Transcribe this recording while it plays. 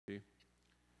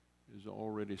As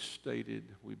already stated,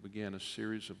 we began a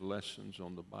series of lessons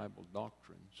on the Bible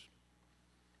doctrines.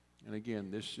 And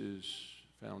again, this is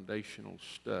foundational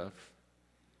stuff.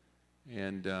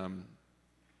 And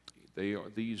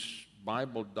these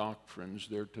Bible doctrines,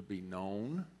 they're to be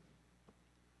known,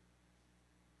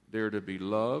 they're to be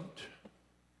loved,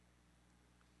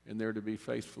 and they're to be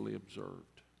faithfully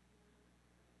observed.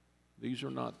 These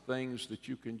are not things that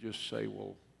you can just say,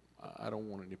 well, I don't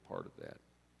want any part of that.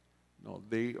 No,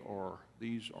 these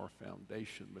are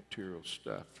foundation material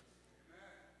stuff.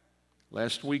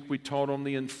 Last week we taught on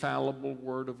the infallible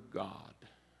Word of God.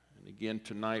 And again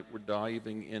tonight we're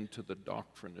diving into the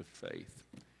doctrine of faith.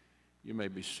 You may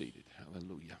be seated.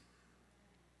 Hallelujah.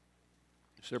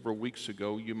 Several weeks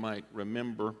ago you might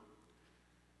remember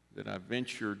that I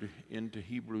ventured into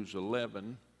Hebrews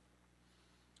 11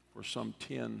 for some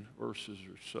 10 verses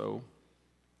or so.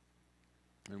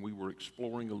 And we were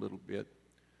exploring a little bit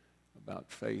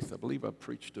about faith. I believe I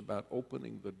preached about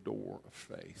opening the door of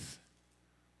faith,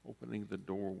 opening the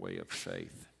doorway of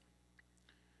faith.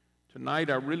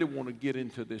 Tonight I really want to get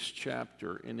into this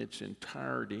chapter in its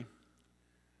entirety,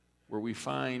 where we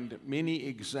find many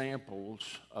examples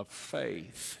of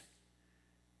faith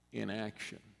in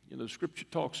action. You know, the Scripture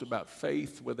talks about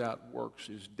faith without works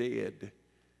is dead,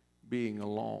 being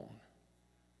alone.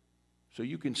 So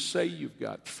you can say you've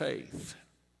got faith,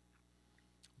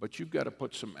 but you've got to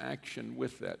put some action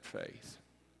with that faith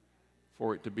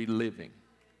for it to be living,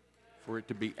 for it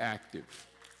to be active,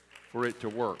 for it to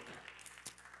work.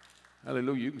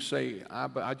 Hallelujah. You can say,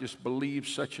 I just believe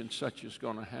such and such is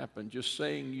going to happen. Just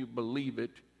saying you believe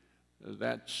it,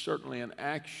 that's certainly an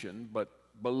action, but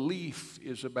belief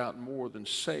is about more than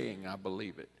saying I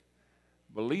believe it.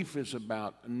 Belief is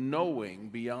about knowing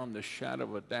beyond the shadow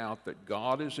of a doubt that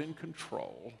God is in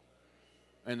control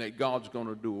and that God's going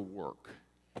to do a work,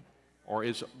 or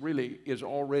is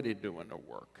already doing a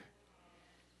work.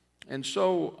 And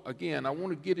so, again, I want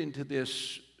to get into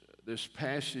this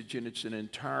passage in its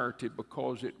entirety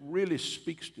because it really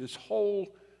speaks to this whole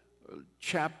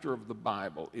chapter of the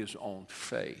Bible is on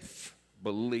faith,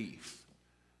 belief,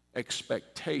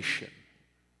 expectation.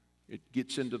 It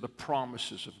gets into the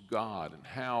promises of God and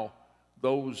how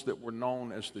those that were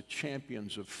known as the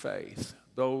champions of faith,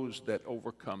 those that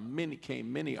overcome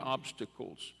many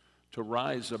obstacles to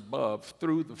rise above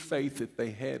through the faith that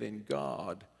they had in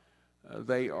God,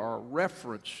 they are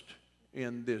referenced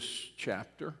in this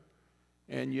chapter.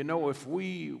 And you know, if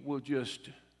we will just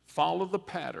follow the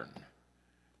pattern,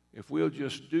 if we'll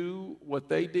just do what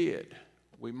they did,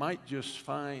 we might just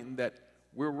find that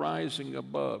we're rising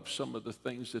above some of the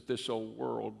things that this old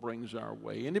world brings our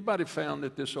way. Anybody found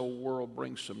that this old world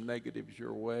brings some negatives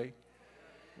your way?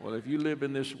 Well, if you live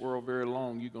in this world very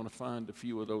long, you're going to find a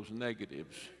few of those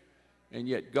negatives. And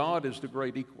yet God is the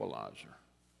great equalizer.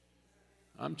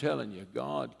 I'm telling you,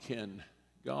 God can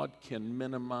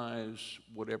minimize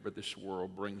whatever this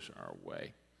world brings our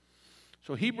way.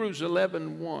 So Hebrews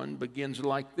 11:1 begins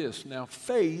like this. Now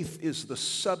faith is the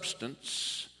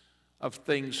substance of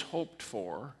things hoped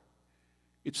for.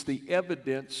 It's the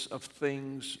evidence of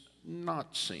things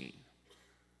not seen.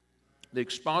 The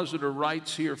expositor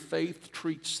writes here, faith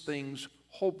treats things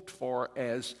hoped for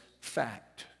as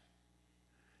fact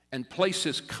and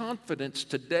places confidence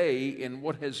today in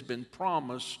what has been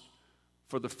promised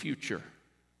for the future.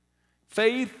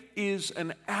 Faith is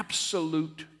an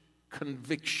absolute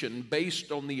conviction based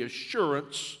on the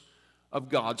assurance of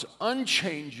God's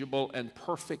unchangeable and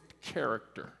perfect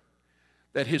character,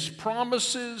 that His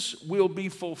promises will be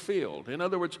fulfilled. In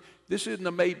other words, this isn't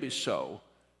a maybe so.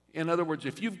 In other words,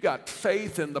 if you've got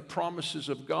faith in the promises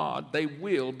of God, they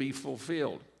will be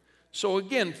fulfilled. So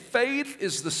again, faith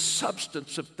is the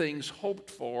substance of things hoped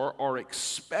for or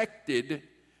expected.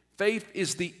 Faith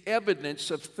is the evidence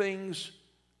of things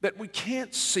that we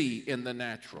can't see in the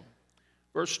natural.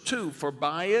 Verse 2, for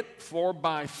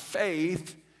by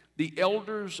faith, the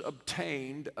elders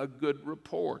obtained a good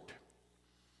report.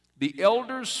 The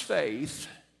elders' faith,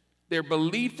 their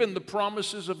belief in the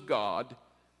promises of God,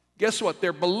 guess what?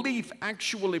 Their belief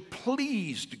actually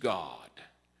pleased God.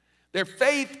 Their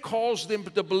faith caused them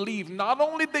to believe not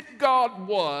only that God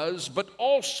was, but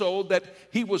also that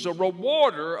He was a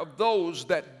rewarder of those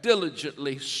that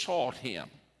diligently sought Him.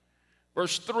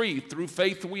 Verse 3, through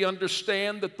faith we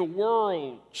understand that the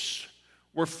worlds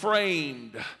were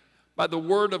framed by the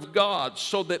word of God,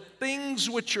 so that things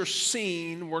which are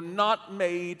seen were not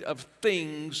made of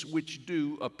things which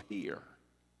do appear.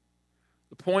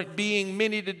 The point being,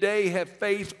 many today have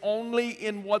faith only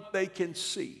in what they can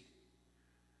see.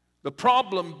 The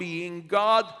problem being,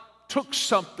 God took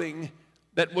something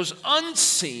that was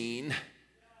unseen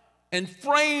and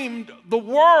framed the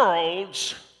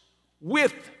worlds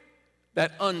with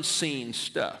that unseen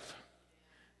stuff.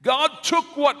 God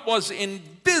took what was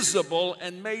invisible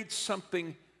and made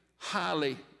something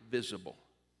highly visible.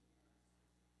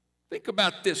 Think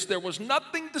about this. There was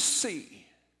nothing to see,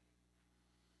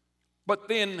 but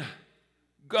then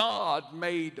God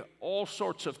made all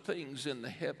sorts of things in the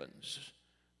heavens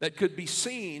that could be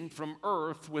seen from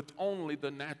earth with only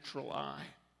the natural eye.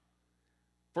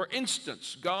 For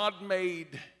instance, God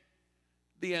made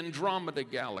the Andromeda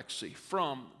galaxy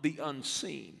from the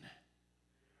unseen.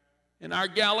 In our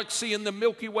galaxy, in the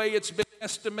Milky Way, it's been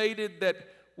estimated that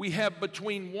we have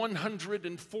between 100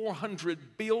 and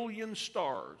 400 billion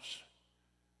stars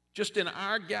just in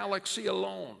our galaxy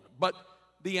alone. But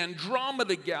the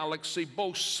Andromeda galaxy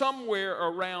boasts somewhere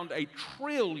around 1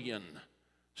 trillion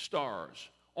stars.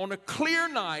 On a clear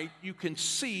night, you can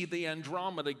see the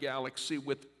Andromeda galaxy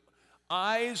with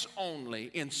eyes only,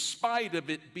 in spite of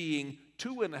it being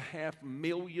 2.5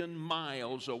 million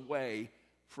miles away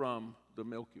from the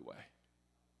Milky Way.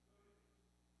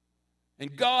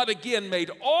 And God again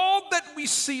made all that we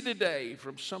see today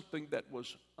from something that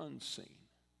was unseen.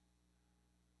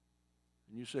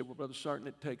 And you say, well, Brother Sartin,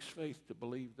 it takes faith to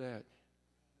believe that.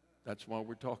 That's why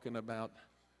we're talking about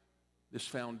this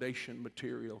foundation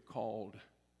material called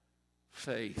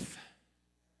faith.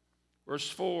 Verse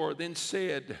 4, then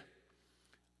said,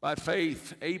 by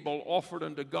faith Abel offered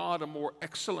unto God a more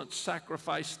excellent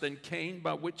sacrifice than Cain,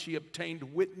 by which he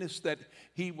obtained witness that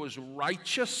he was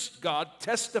righteous, God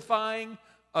testifying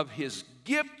of his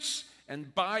gifts,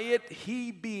 and by it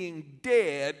he being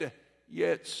dead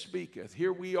yet speaketh.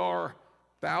 Here we are,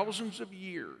 thousands of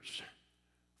years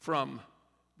from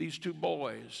these two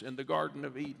boys in the Garden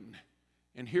of Eden.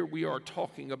 And here we are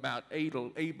talking about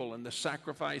Abel and the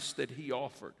sacrifice that he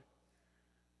offered.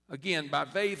 Again, by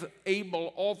faith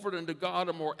Abel offered unto God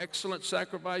a more excellent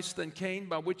sacrifice than Cain,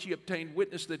 by which he obtained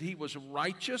witness that he was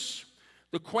righteous.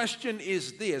 The question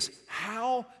is this: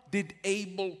 how did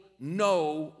Abel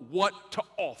know what to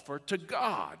offer to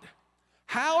God?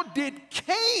 How did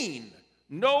Cain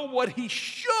know what he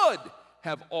should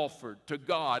have offered to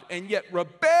God and yet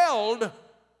rebelled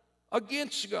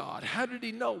against God? How did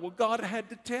he know? Well, God had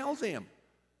to tell them.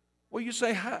 Well, you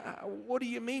say, what do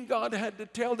you mean God had to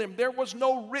tell them? There was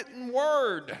no written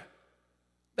word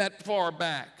that far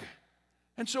back.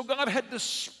 And so God had to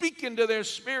speak into their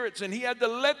spirits, and he had to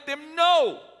let them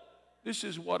know, this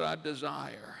is what I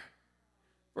desire.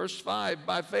 Verse 5,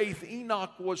 by faith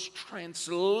Enoch was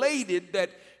translated that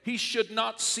he should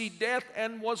not see death,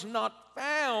 and was not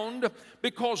found,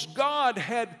 because God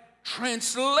had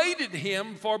translated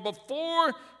him. For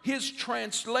before his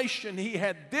translation he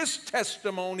had this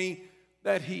testimony,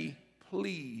 that he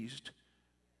pleased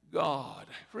God.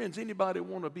 Friends, anybody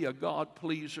want to be a God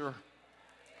pleaser?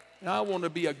 I want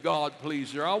to be a God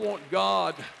pleaser. I want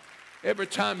God, every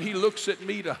time he looks at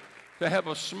me, to have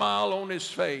a smile on his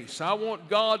face. I want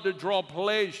God to draw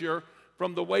pleasure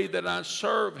from the way that I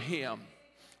serve him.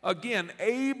 Again,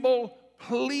 Abel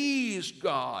pleased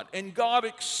God, and God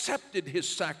accepted his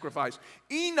sacrifice.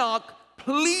 Enoch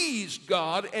pleased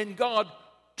God, and God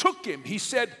took him. He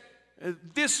said,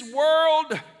 this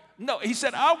world, no, he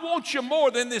said, I want you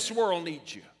more than this world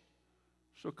needs you.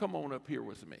 So come on up here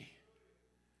with me.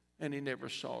 And he never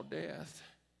saw death.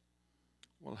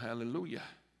 Well, hallelujah.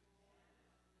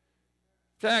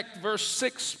 In fact, verse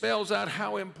 6 spells out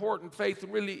how important faith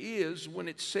really is when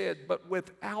it said, but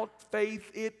without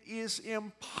faith it is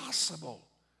impossible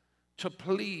to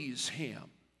please him,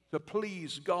 to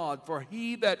please God. For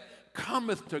he that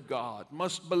cometh to God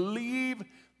must believe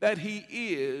that he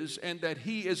is, and that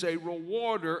he is a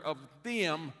rewarder of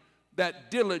them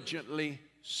that diligently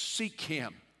seek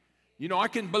him. You know, I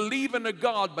can believe in a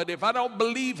God, but if I don't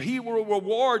believe he will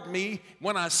reward me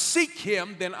when I seek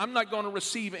him, then I'm not going to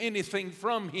receive anything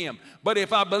from him. But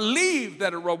if I believe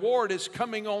that a reward is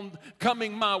coming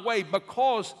my way,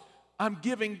 because I'm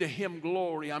giving to him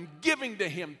glory, I'm giving to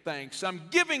him thanks, I'm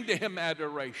giving to him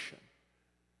adoration.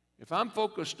 If I'm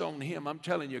focused on him, I'm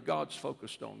telling you, God's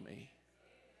focused on me.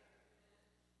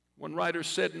 One writer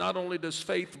said, not only does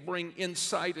faith bring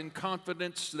insight and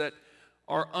confidence that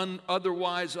are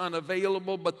otherwise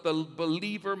unavailable, but the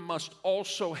believer must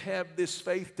also have this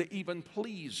faith to even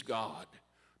please God.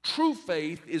 True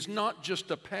faith is not just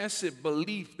a passive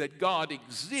belief that God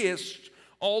exists,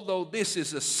 although this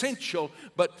is essential,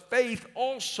 but faith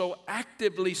also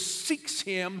actively seeks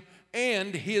him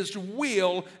and his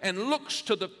will and looks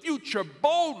to the future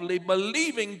boldly,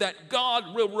 believing that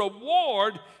God will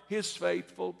reward his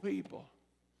faithful people.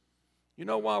 You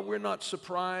know why we're not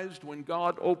surprised when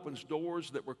God opens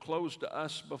doors that were closed to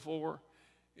us before?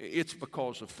 It's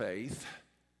because of faith.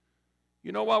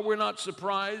 You know why we're not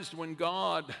surprised when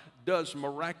God does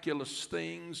miraculous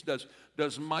things,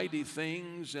 does mighty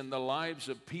things in the lives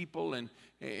of people, and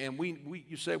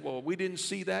you say, well, we didn't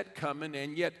see that coming,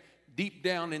 and yet deep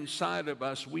down inside of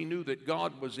us, we knew that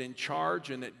God was in charge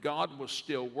and that God was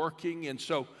still working, and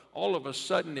so all of a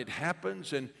sudden it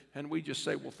happens, and we just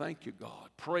say, well, thank you, God.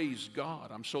 Praise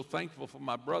God. I'm so thankful for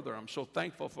my brother. I'm so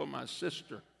thankful for my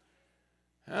sister.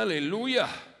 Hallelujah.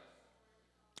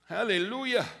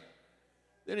 Hallelujah.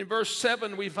 Then in verse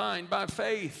 7 we find, by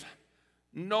faith,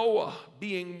 Noah,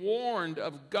 being warned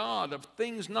of God of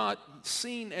things not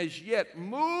seen as yet,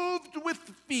 moved with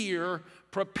fear,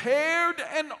 prepared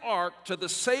an ark to the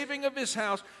saving of his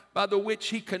house, by the which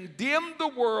he condemned the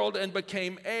world and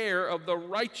became heir of the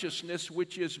righteousness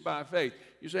which is by faith.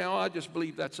 You say, oh, I just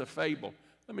believe that's a fable.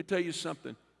 Let me tell you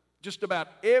something. Just about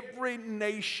every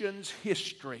nation's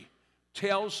history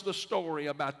tells the story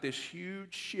about this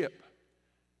huge ship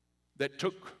that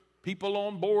took people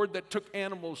on board, that took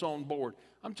animals on board.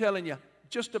 I'm telling you,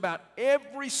 just about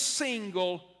every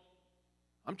single,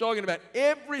 I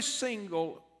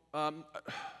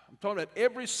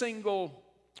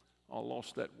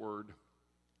lost that word.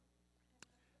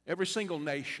 Every single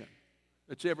nation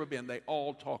that's ever been, they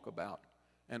all talk about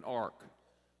an ark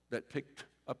that picked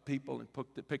up people and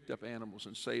picked up animals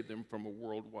and saved them from a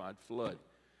worldwide flood.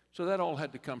 So that all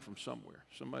had to come from somewhere.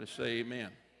 Somebody say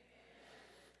amen.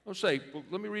 I'll say, well,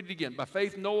 let me read it again. By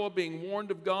faith, Noah, being warned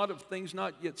of God of things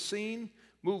not yet seen,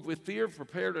 moved with fear,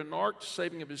 prepared an ark,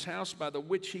 saving of his house, by the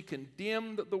which he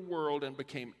condemned the world and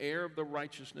became heir of the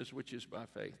righteousness which is by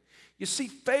faith. You see,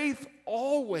 faith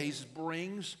always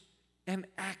brings an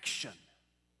action.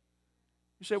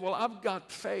 You say, well, I've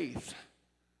got faith.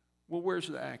 Well, where's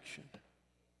the action?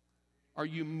 Are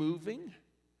you moving?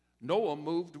 Noah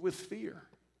moved with fear.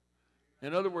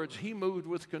 In other words, he moved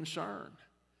with concern.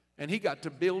 And he got to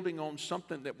building on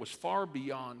something that was far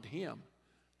beyond him.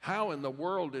 How in the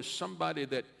world is somebody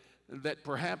that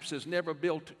perhaps has never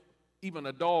built even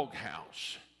a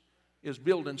doghouse is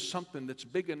building something that's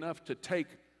big enough to take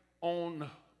on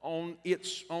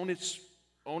its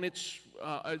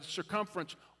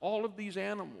circumference all of these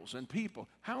animals and people?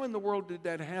 How in the world did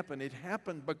that happen? It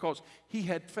happened because he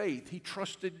had faith. He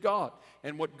trusted God.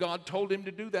 And what God told him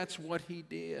to do, that's what he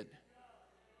did.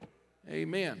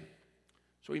 Amen.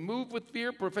 So he moved with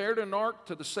fear, prepared an ark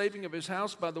to the saving of his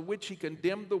house, by the which he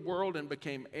condemned the world and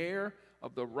became heir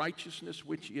of the righteousness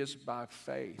which is by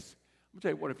faith. I'm going to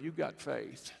tell you what, if you've got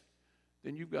faith,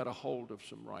 then you've got a hold of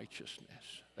some righteousness.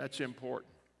 That's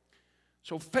important.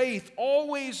 So faith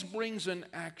always brings an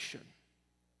action.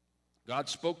 God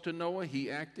spoke to Noah,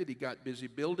 he acted, he got busy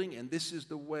building, and this is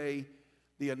the way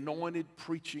the anointed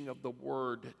preaching of the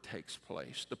word takes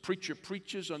place. The preacher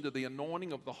preaches under the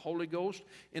anointing of the Holy Ghost.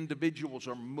 Individuals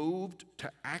are moved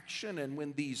to action, and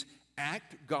when these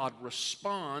act, God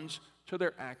responds to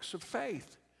their acts of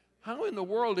faith. How in the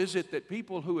world is it that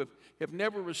people who have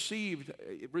never received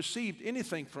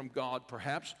anything from God,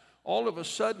 perhaps, all of a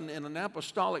sudden in an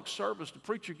apostolic service, the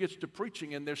preacher gets to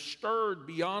preaching and they're stirred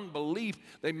beyond belief.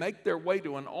 They make their way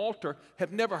to an altar,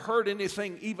 have never heard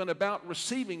anything even about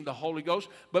receiving the Holy Ghost,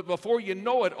 but before you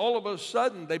know it, all of a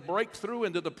sudden they break through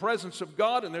into the presence of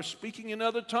God and they're speaking in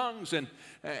other tongues. And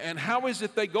how is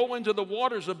it they go into the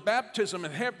waters of baptism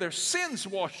and have their sins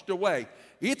washed away?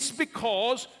 It's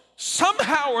because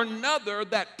somehow or another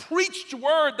that preached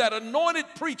word, that anointed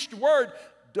preached word,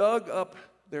 dug up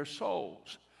their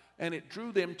souls. And it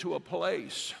drew them to a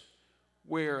place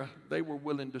where they were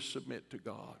willing to submit to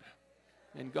God.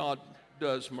 And God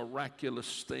does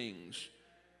miraculous things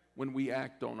when we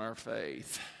act on our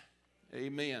faith.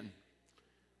 Amen.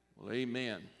 Well,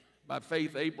 amen. By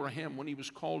faith, Abraham, when he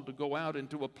was called to go out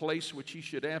into a place which he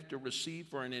should have to receive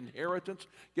for an inheritance,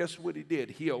 guess what he did?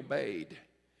 He obeyed.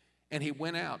 And he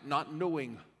went out not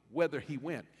knowing whether he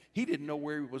went. He didn't know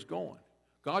where he was going.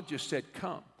 God just said,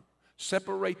 come.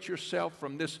 Separate yourself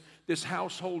from this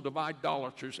household of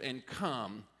idolaters and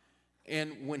come.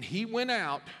 And when he went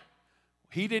out,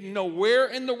 he didn't know where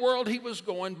in the world he was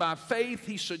going. By faith,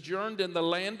 he sojourned in the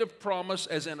land of promise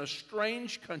as in a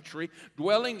strange country,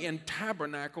 dwelling in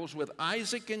tabernacles with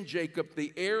Isaac and Jacob,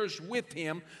 the heirs with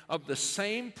him of the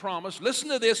same promise. Listen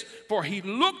to this. For he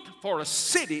looked for a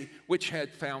city which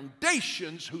had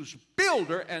foundations, whose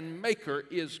builder and maker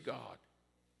is God.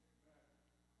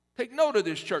 Take note of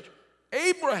this, church.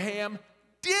 Abraham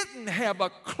didn't have a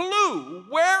clue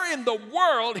where in the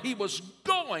world he was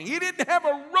going. He didn't have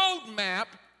a road map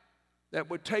that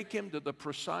would take him to the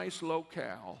precise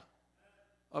locale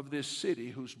of this city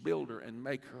whose builder and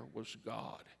maker was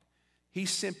God. He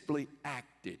simply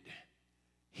acted.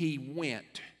 he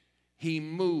went. He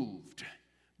moved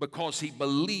because he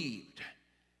believed.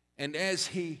 And as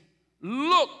he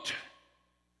looked,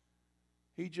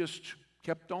 he just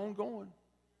kept on going.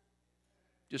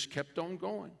 Just kept on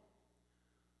going.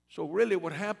 So really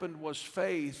what happened was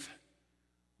faith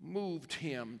moved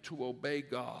him to obey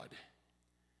God.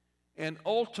 And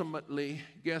ultimately,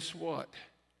 guess what?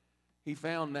 He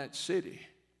found that city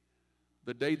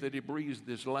the day that he breathed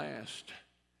his last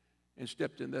and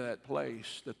stepped into that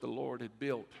place that the Lord had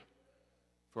built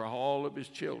for all of his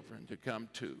children to come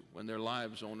to when their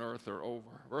lives on earth are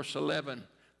over. Verse 11,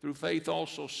 through faith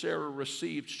also Sarah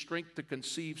received strength to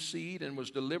conceive seed and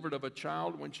was delivered of a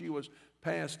child when she was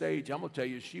past age. I'm going to tell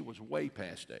you, she was way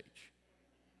past age.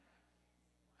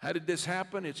 How did this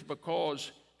happen? It's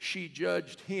because she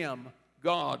judged him,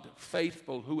 God,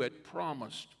 faithful, who had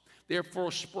promised.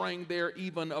 Therefore sprang there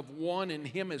even of one in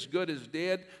him as good as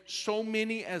dead, so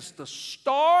many as the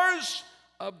stars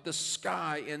of the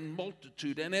sky in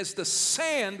multitude, and as the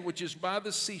sand which is by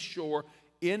the seashore,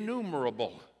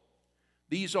 innumerable.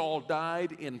 These all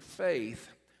died in faith,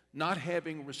 not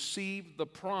having received the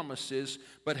promises,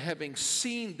 but having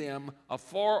seen them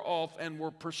afar off, and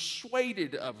were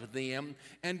persuaded of them,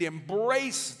 and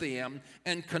embraced them,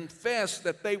 and confessed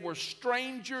that they were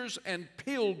strangers and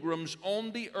pilgrims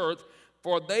on the earth.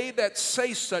 For they that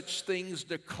say such things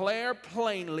declare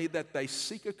plainly that they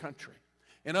seek a country.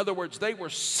 In other words, they were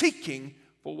seeking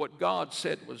for what God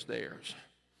said was theirs.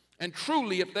 And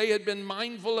truly, if they had been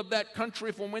mindful of that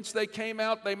country from whence they came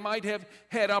out, they might have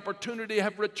had opportunity to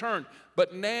have returned.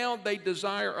 But now they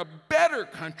desire a better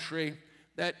country,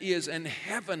 that is an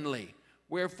heavenly.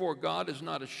 Wherefore God is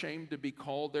not ashamed to be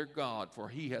called their God, for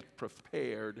he hath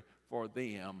prepared for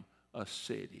them a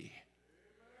city.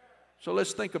 So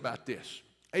let's think about this.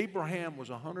 Abraham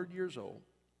was 100 years old.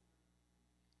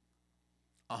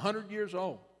 100 years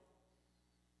old.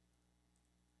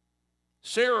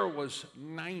 Sarah was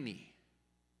 90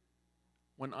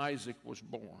 when Isaac was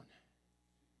born.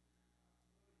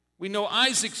 We know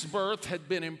Isaac's birth had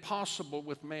been impossible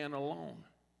with man alone.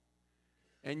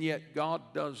 And yet God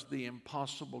does the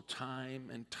impossible time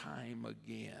and time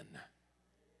again.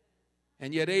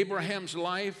 And yet Abraham's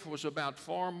life was about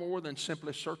far more than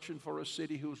simply searching for a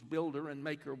city whose builder and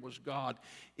maker was God.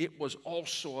 It was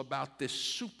also about this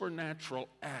supernatural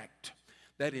act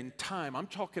that in time, I'm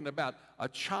talking about a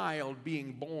child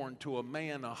being born to a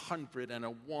man 100 and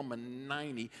a woman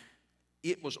 90.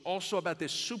 It was also about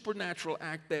this supernatural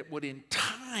act that would in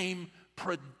time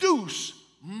produce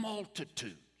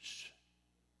multitudes.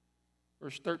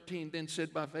 Verse 13 then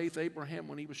said, by faith Abraham,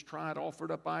 when he was tried,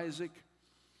 offered up Isaac.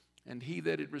 And he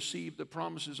that had received the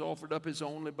promises offered up his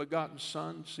only begotten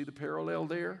son. See the parallel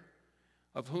there?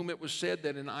 Of whom it was said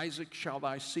that in Isaac shall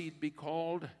thy seed be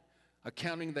called,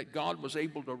 accounting that God was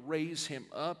able to raise him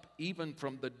up even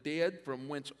from the dead, from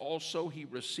whence also he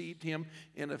received him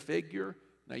in a figure.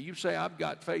 Now you say, I've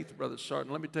got faith, Brother Sartin.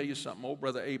 Let me tell you something. Old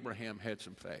Brother Abraham had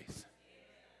some faith.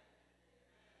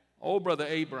 Old Brother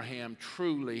Abraham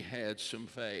truly had some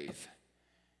faith.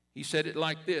 He said it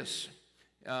like this.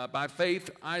 By faith,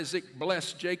 Isaac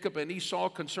blessed Jacob and Esau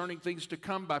concerning things to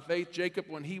come. By faith, Jacob,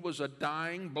 when he was a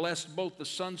dying, blessed both the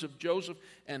sons of Joseph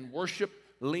and worshiped,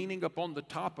 leaning upon the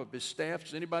top of his staff.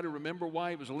 Does anybody remember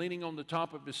why he was leaning on the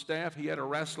top of his staff? He had a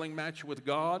wrestling match with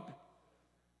God.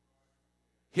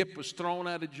 Hip was thrown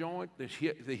out of joint. The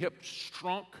hip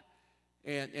shrunk.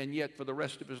 And yet for the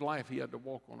rest of his life, he had to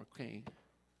walk on a cane.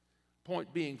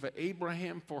 Point being, for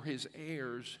Abraham, for his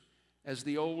heirs, as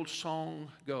the old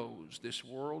song goes, this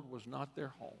world was not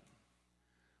their home.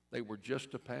 They were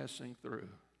just a passing through.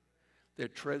 Their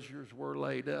treasures were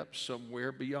laid up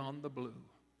somewhere beyond the blue.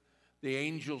 The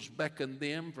angels beckoned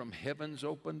them from heaven's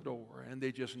open door, and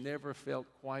they just never felt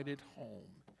quite at home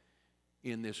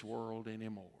in this world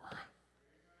anymore.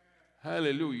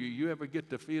 Hallelujah. You ever get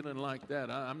the feeling like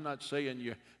that? I'm not saying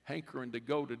you're hankering to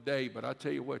go today, but I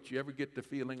tell you what, you ever get the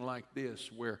feeling like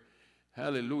this where,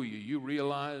 hallelujah, you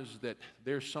realize that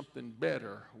there's something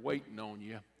better waiting on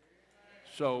you.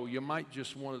 So you might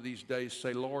just one of these days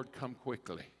say, Lord, come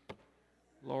quickly.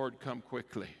 Lord, come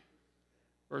quickly.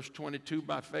 Verse 22,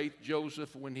 by faith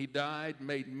Joseph, when he died,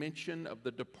 made mention of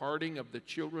the departing of the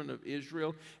children of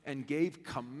Israel and gave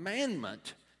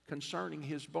commandment concerning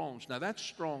his bones. Now that's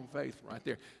strong faith right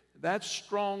there. That's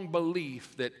strong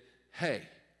belief that, hey,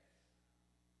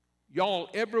 y'all,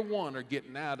 everyone are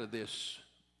getting out of this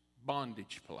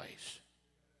bondage place.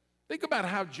 Think about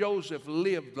how Joseph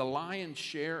lived the lion's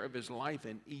share of his life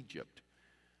in Egypt.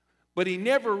 But he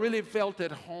never really felt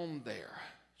at home there.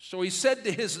 So he said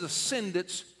to his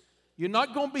descendants, you're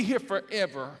not going to be here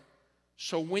forever,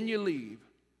 so when you leave,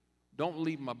 don't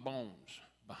leave my bones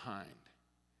behind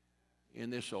in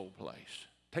this old place.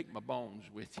 Take my bones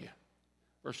with you.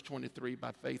 Verse 23,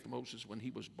 by faith Moses, when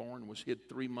he was born, was hid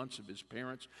 3 months of his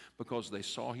parents because they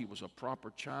saw he was a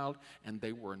proper child, and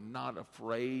they were not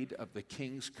afraid of the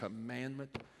king's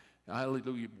commandment.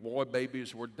 Hallelujah. Boy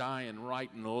babies were dying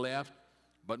right and left,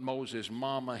 but Moses'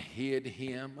 mama hid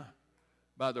him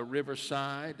by the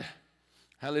riverside.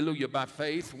 Hallelujah. By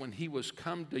faith, when he was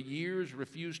come to years,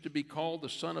 refused to be called the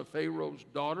son of Pharaoh's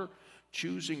daughter,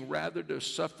 choosing rather to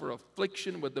suffer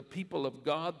affliction with the people of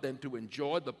God than to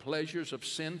enjoy the pleasures of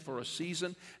sin for a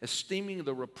season, esteeming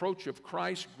the reproach of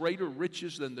Christ greater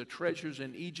riches than the treasures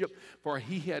in Egypt, for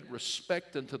he had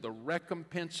respect unto the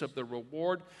recompense of the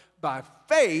reward. By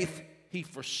faith he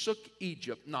forsook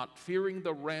Egypt, not fearing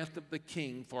the wrath of the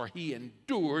king, for he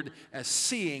endured as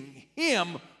seeing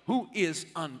him who is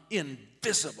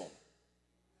invisible.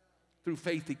 Through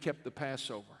faith he kept the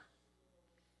Passover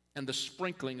and the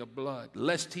sprinkling of blood,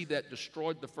 lest he that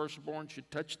destroyed the firstborn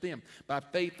should touch them. By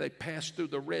faith they passed through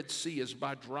the Red Sea as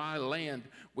by dry land,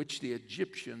 which the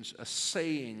Egyptians,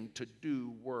 essaying to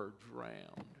do, were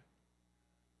drowned.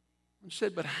 And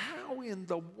said, but how in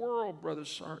the world, Brother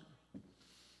Sartin,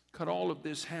 could all of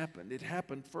this happen? It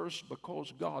happened first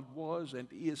because God was and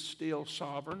is still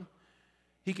sovereign.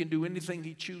 He can do anything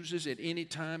he chooses at any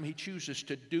time he chooses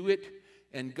to do it.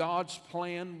 And God's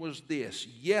plan was this.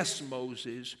 Yes,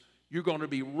 Moses, you're going to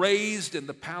be raised in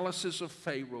the palaces of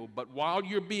Pharaoh, but while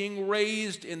you're being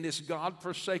raised in this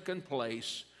God-forsaken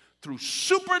place, through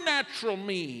supernatural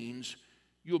means,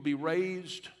 you'll be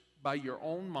raised by your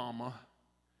own mama,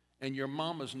 and your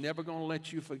mama's never going to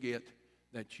let you forget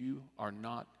that you are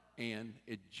not an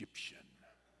Egyptian.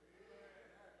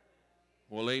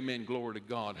 Well, amen. Glory to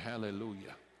God.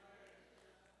 Hallelujah.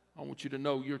 I want you to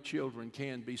know your children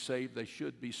can be saved. They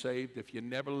should be saved. If you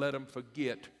never let them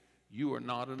forget, you are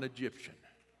not an Egyptian.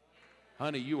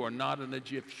 Honey, you are not an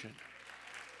Egyptian.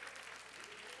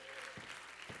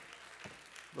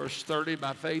 Verse 30,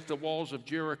 by faith the walls of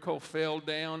Jericho fell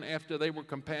down after they were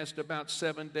compassed about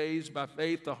 7 days. By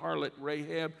faith the harlot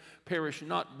Rahab perished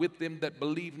not with them that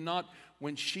believed not,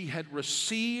 when she had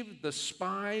received the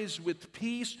spies with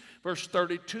peace. Verse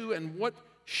 32, and what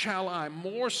shall I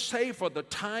more say, for the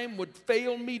time would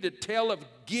fail me to tell of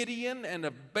Gideon and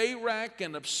of Barak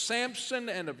and of Samson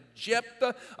and of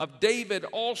Jephthah, of David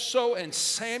also and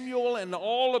Samuel and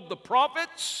all of the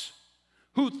prophets,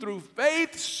 who through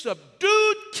faith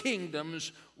subdued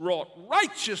kingdoms, wrought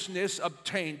righteousness,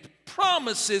 obtained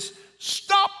promises,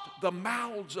 stopped the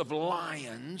mouths of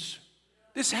lions.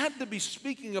 This had to be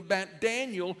speaking about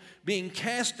Daniel being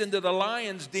cast into the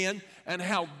lion's den and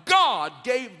how God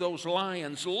gave those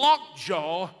lions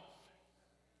lockjaw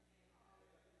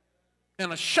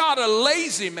and a shot of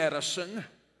lazy medicine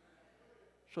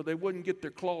so they wouldn't get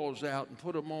their claws out and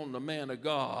put them on the man of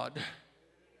God.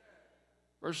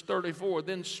 Verse 34,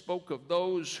 then spoke of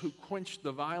those who quenched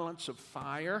the violence of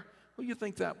fire. Who do you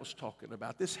think that was talking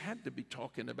about? This had to be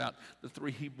talking about the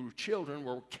 3 Hebrew children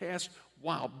were cast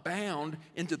while bound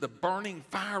into the burning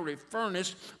fiery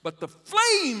furnace, but the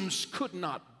flames could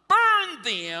not burn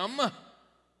them.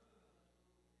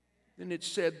 Then it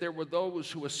said there were those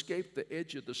who escaped the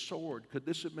edge of the sword. Could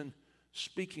this have been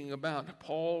speaking about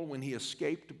Paul when he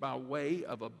escaped by way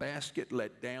of a basket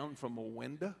let down from a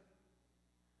window,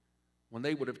 when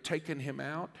they would have taken him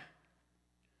out?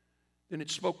 Then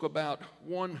it spoke about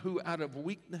one who out of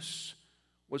weakness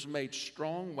was made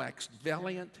strong, waxed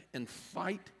valiant in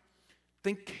fight.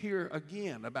 Think here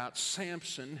again about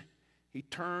Samson. He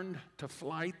turned to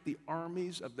flight the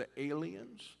armies of the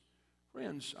aliens.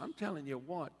 Friends, I'm telling you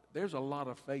what, there's a lot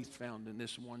of faith found in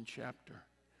this one chapter.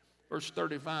 Verse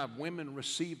 35, women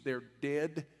received their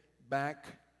dead back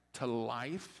to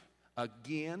life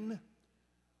again.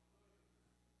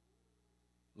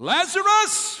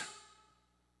 Lazarus,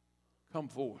 come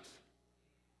forth.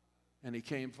 And he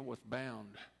came forth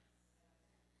bound.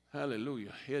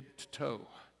 Hallelujah, head to toe.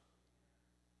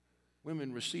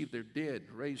 Women received their dead,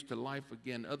 raised to life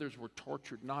again. Others were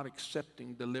tortured, not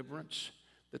accepting deliverance,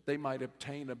 that they might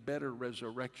obtain a better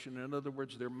resurrection. In other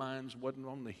words, their minds wasn't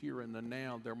on the here and the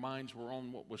now. Their minds were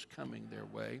on what was coming their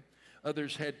way.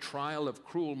 Others had trial of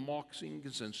cruel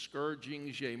mockings and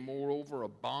scourgings, yea, moreover,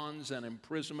 of bonds and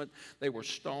imprisonment. They were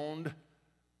stoned.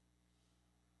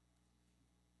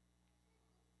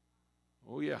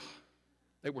 Oh, yeah.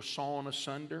 They were sawn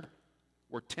asunder,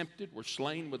 were tempted, were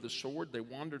slain with the sword. They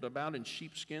wandered about in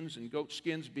sheepskins and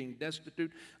goatskins, being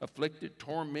destitute, afflicted,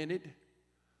 tormented.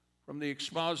 From the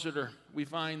expositor, we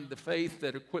find the faith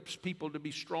that equips people to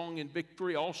be strong in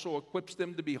victory also equips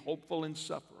them to be hopeful in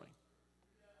suffering.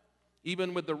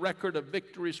 Even with the record of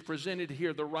victories presented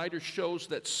here, the writer shows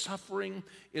that suffering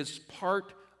is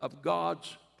part of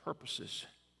God's purposes.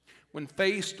 When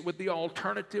faced with the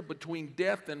alternative between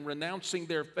death and renouncing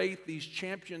their faith, these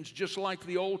champions, just like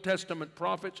the Old Testament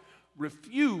prophets,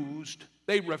 refused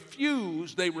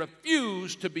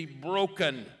to be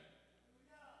broken.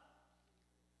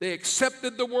 They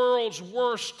accepted the world's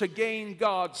worst to gain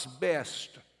God's best.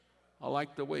 I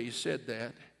like the way he said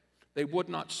that. They would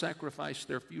not sacrifice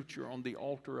their future on the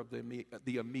altar of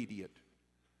the immediate.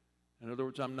 In other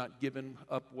words, I'm not giving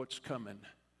up what's coming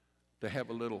to have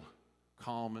a little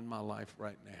calm in my life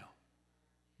right now.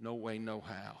 No way, no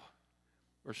how.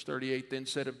 Verse 38 then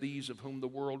said of these of whom the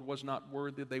world was not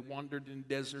worthy, they wandered in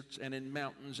deserts and in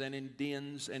mountains and in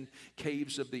dens and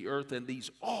caves of the earth, and these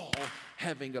all,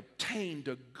 having obtained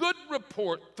a good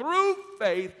report through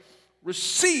faith,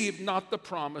 received not the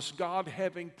promise, God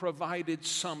having provided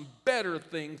some better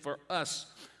thing for us,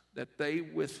 that they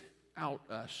without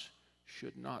us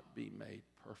should not be made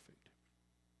perfect.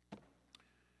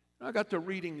 I got to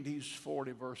reading these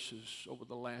 40 verses over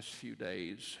the last few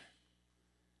days,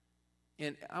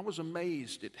 and I was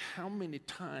amazed at how many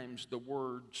times the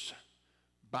words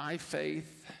by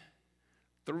faith,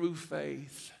 through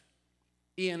faith,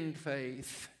 in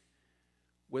faith,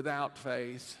 without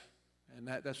faith, and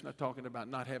that's not talking about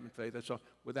not having faith. That's all.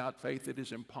 Without faith, it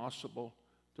is impossible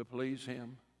to please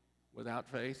Him. Without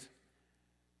faith.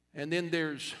 And then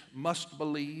there's must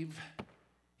believe.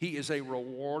 He is a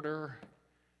rewarder.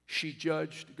 She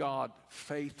judged God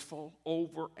faithful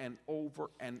over and over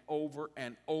and over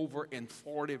and over in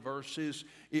 40 verses.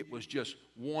 It was just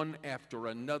one after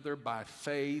another by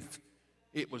faith.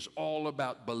 It was all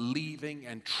about believing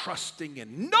and trusting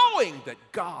and knowing that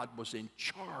God was in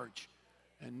charge,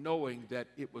 and knowing that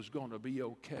it was going to be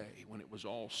okay when it was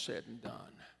all said and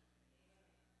done.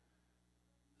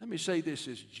 Let me say this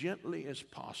as gently as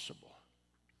possible.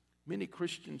 Many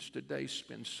Christians today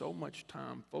spend so much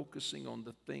time focusing on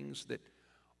the things that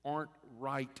aren't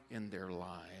right in their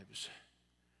lives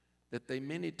that they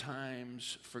many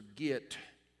times forget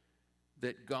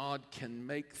that God can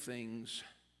make things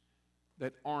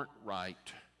that aren't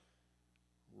right,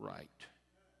 right.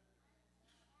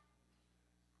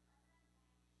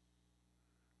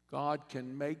 God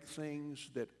can make things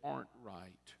that aren't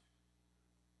right,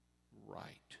 right.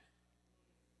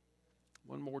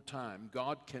 One more time.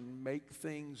 God can make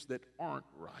things that aren't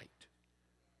right,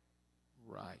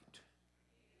 right.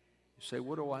 You say,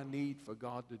 what do I need for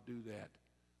God to do that?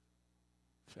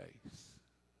 Faith,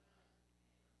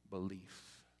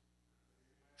 belief,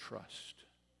 trust,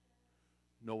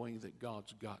 knowing that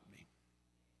God's got me,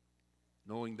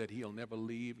 knowing that He'll never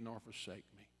leave nor forsake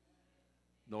me,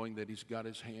 knowing that He's got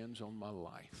His hands on my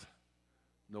life,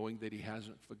 knowing that He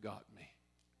hasn't forgot me.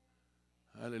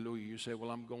 Hallelujah. You say, well,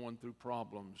 I'm going through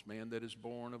problems. Man that is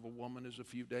born of a woman is a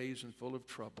few days and full of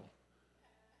trouble.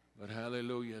 But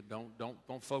hallelujah,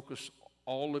 don't focus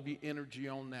all of your energy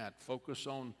on that. Focus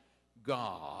on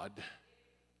God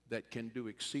that can do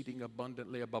exceeding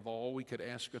abundantly above all we could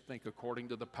ask or think, according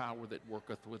to the power that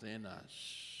worketh within us.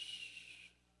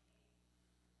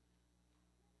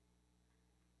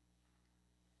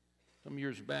 Some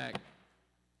years back,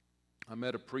 I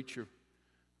met a preacher,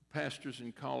 pastors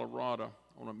in Colorado,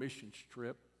 on a missions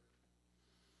trip.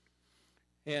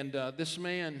 And this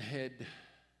man had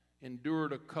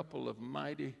endured a couple of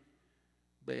mighty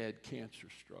bad cancer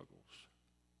struggles.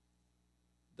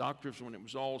 Doctors, when it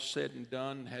was all said and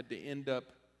done, had to end up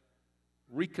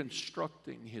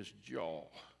reconstructing his jaw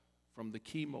from the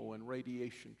chemo and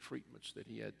radiation treatments that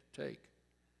he had to take.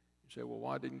 You say, well,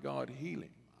 why didn't God heal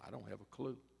him? I don't have a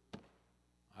clue.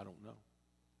 I don't know.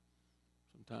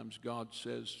 Sometimes God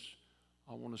says,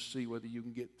 I want to see whether you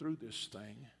can get through this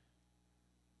thing.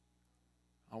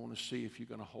 I want to see if you're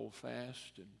going to hold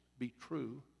fast and be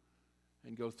true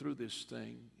and go through this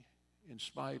thing in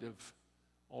spite of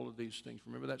all of these things.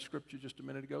 Remember that scripture just a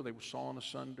minute ago? They were sawn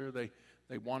asunder.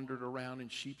 They wandered around in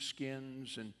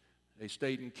sheepskins, and they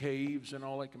stayed in caves and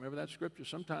all that. Remember that scripture?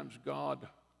 Sometimes God,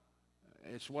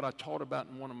 it's what I taught about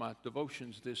in one of my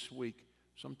devotions this week.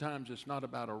 Sometimes it's not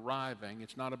about arriving.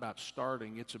 It's not about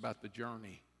starting. It's about the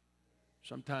journey.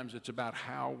 Sometimes it's about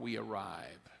how we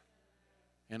arrive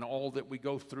and all that we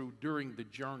go through during the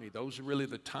journey. Those are really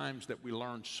the times that we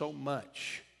learn so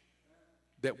much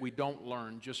that we don't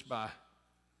learn just by,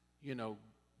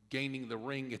 gaining the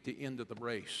ring at the end of the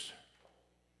race.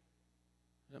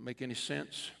 Does that make any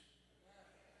sense?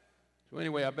 So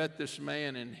anyway, I met this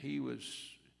man, and he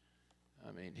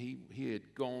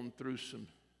had gone through some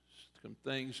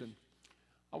things. And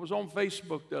I was on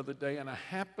Facebook the other day, and I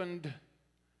happened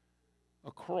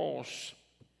across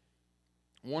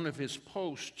one of his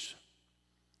posts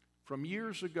from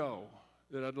years ago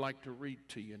that I'd like to read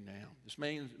to you now. This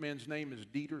man's name is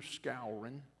Dieter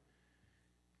Skouwen,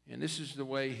 and this is the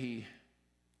way he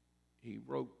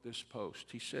wrote this post.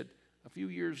 He said, a few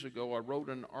years ago, I wrote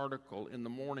an article in the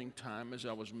morning time as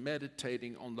I was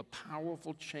meditating on the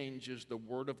powerful changes the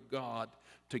Word of God,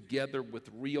 together with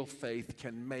real faith,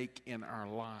 can make in our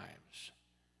lives.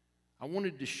 I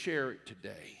wanted to share it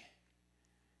today.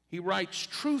 He writes,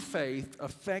 true faith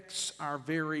affects our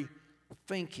very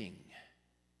thinking,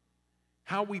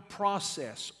 how we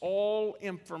process all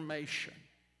information,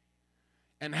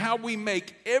 and how we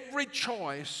make every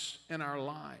choice in our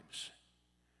lives.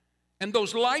 And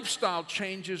those lifestyle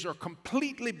changes are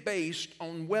completely based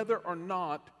on whether or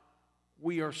not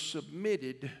we are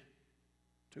submitted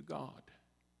to God.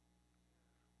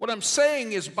 What I'm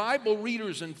saying is Bible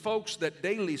readers and folks that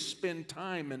daily spend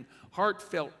time in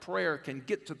heartfelt prayer can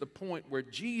get to the point where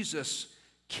Jesus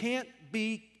can't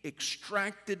be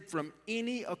extracted from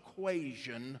any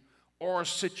equation or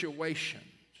situation.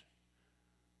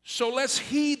 So let's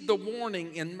heed the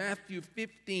warning in Matthew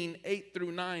 15, 8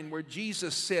 through 9, where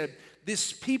Jesus said,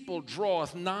 this people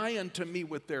draweth nigh unto me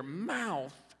with their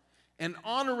mouth, and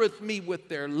honoreth me with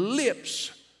their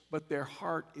lips, but their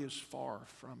heart is far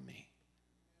from me.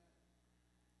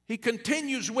 He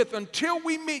continues with, until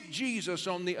we meet Jesus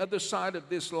on the other side of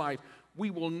this life, we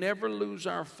will never lose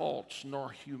our faults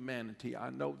nor humanity. I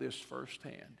know this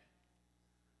firsthand.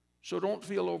 So don't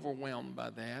feel overwhelmed by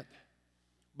that.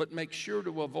 But make sure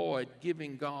to avoid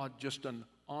giving God just an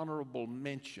honorable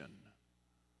mention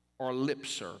or lip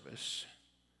service.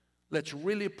 Let's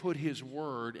really put His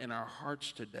Word in our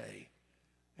hearts today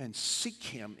and seek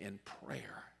Him in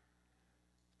prayer.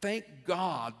 Thank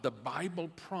God the Bible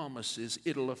promises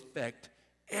it'll affect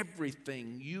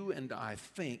everything you and I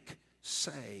think,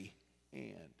 say,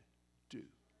 and do.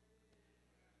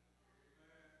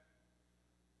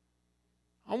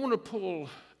 I want to pull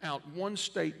out one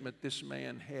statement this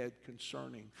man had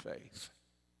concerning faith.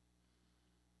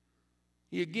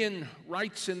 He again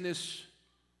writes in this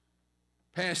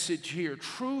passage here,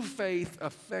 true faith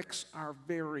affects our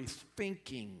very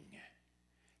thinking,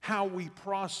 how we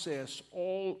process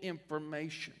all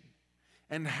information,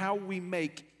 and how we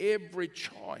make every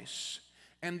choice.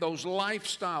 And those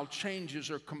lifestyle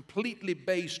changes are completely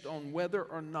based on whether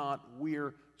or not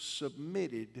we're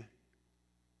submitted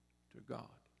to God.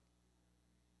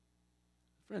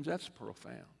 Friends, that's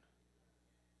profound.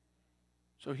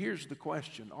 So here's the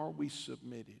question, are we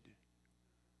submitted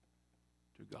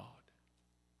to God?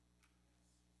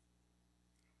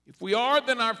 If we are,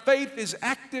 then our faith is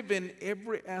active in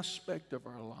every aspect of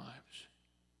our lives.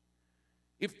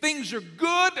 If things are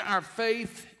good, our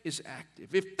faith is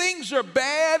active. If things are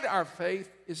bad, our faith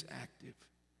is active.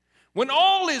 When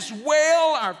all is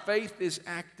well, our faith is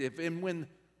active. And when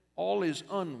all is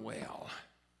unwell,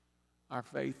 our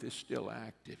faith is still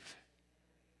active.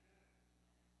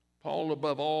 Paul,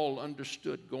 above all,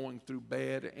 understood going through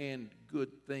bad and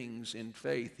good things in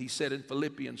faith. He said in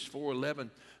Philippians 4:11,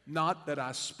 not that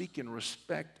I speak in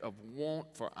respect of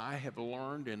want, for I have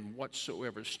learned in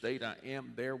whatsoever state I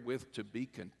am therewith to be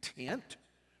content.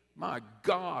 My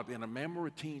God, in a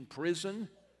Mamertine prison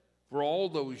for all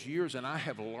those years, and I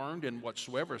have learned in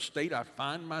whatsoever state I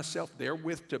find myself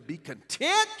therewith to be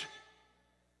content.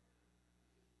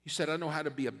 He said, I know how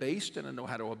to be abased and I know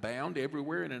how to abound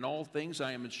everywhere, and in all things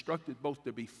I am instructed both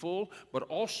to be full, but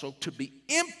also to be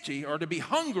empty or to be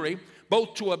hungry,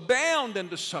 both to abound and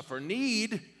to suffer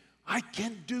need. I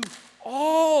can do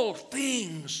all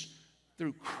things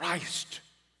through Christ,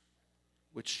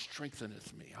 which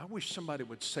strengtheneth me. I wish somebody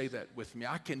would say that with me.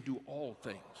 I can do all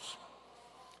things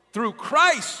through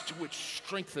Christ, which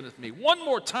strengtheneth me. One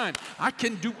more time. I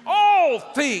can do all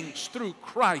things through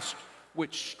Christ,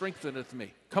 which strengtheneth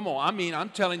me. Come on, I'm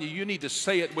telling you, you need to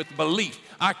say it with belief.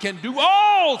 I can do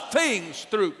all things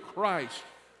through Christ,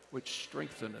 which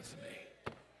strengtheneth me.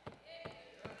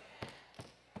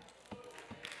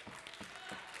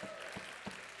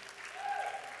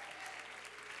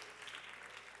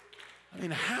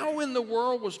 How in the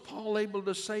world was Paul able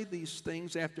to say these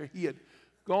things after he had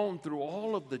gone through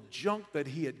all of the junk that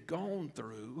he had gone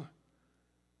through?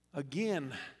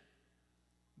 Again,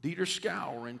 Dieter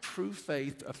Skouwen, true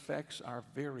faith affects our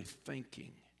very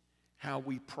thinking, how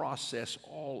we process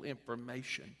all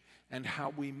information, and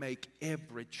how we make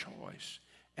every choice.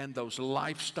 And those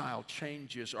lifestyle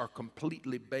changes are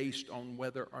completely based on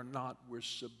whether or not we're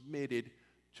submitted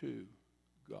to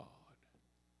God.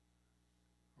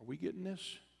 Are we getting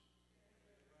this?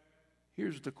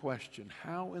 Here's the question.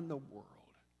 How in the world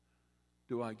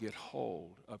do I get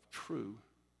hold of true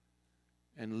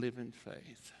and live in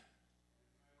faith?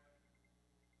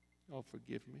 Y'all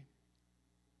forgive me.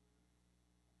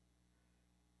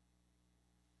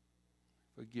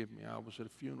 Forgive me. I was at a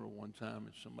funeral one time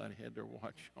and somebody had their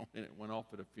watch on and it went off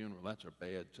at a funeral. That's a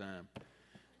bad time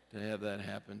to have that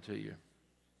happen to you.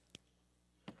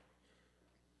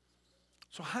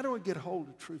 So how do I get hold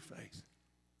of true faith?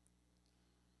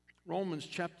 Romans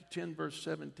chapter 10 verse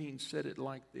 17 said it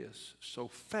like this. So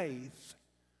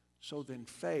then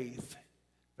faith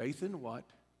in what?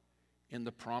 In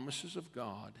the promises of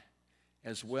God,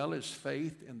 as well as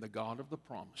faith in the God of the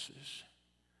promises,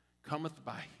 cometh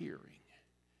by hearing,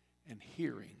 and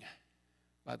hearing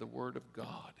by the word of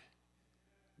God.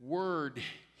 Word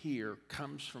here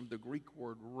comes from the Greek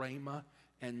word rhema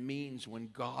and means when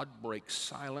God breaks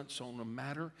silence on a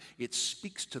matter, it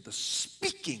speaks to the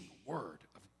speaking word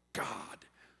of God.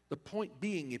 The point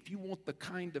being, if you want the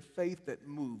kind of faith that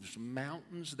moves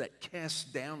mountains, that casts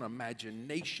down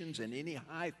imaginations and any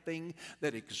high thing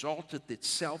that exalteth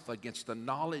itself against the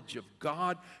knowledge of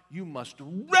God, you must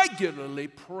regularly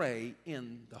pray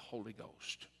in the Holy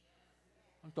Ghost.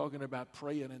 I'm talking about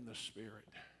praying in the Spirit,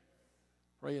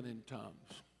 praying in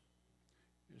tongues.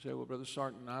 You say, well, Brother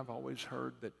Sartin, I've always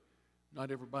heard that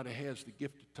not everybody has the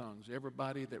gift of tongues.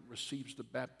 Everybody that receives the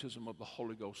baptism of the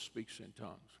Holy Ghost speaks in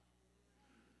tongues.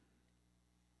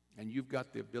 And you've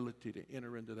got the ability to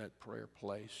enter into that prayer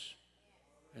place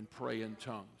and pray in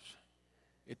tongues.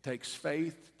 It takes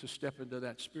faith to step into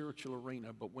that spiritual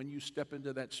arena, but when you step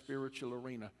into that spiritual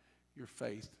arena, your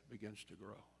faith begins to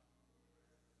grow.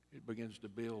 It begins to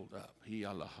build up.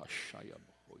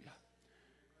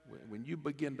 When you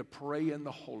begin to pray in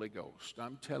the Holy Ghost,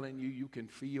 I'm telling you, you can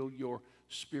feel your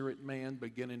spirit man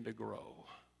beginning to grow,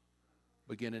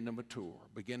 beginning to mature,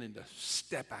 beginning to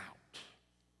step out.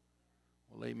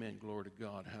 Well, amen. Glory to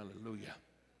God. Hallelujah.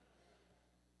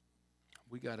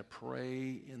 We got to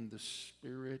pray in the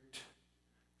Spirit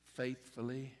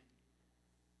faithfully,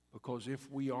 because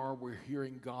if we are, we're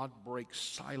hearing God break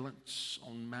silence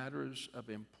on matters of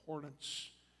importance,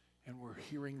 and we're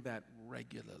hearing that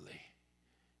regularly.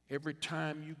 Every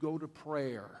time you go to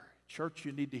prayer, church,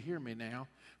 you need to hear me now,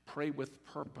 pray with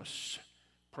purpose.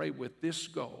 Pray with this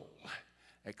goal.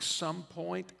 At some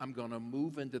point, I'm going to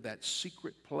move into that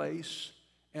secret place,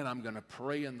 and I'm going to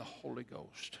pray in the Holy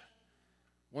Ghost.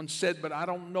 One said, but I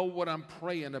don't know what I'm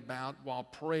praying about while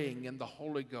praying in the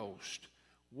Holy Ghost.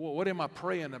 Well, what am I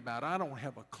praying about? I don't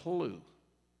have a clue.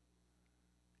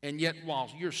 And yet, while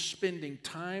you're spending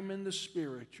time in the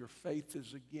Spirit, your faith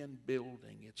is again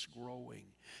building. It's growing.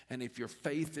 And if your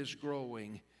faith is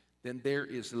growing, then there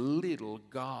is little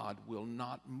God will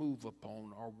not move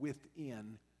upon or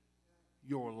within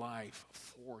your life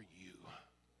for you.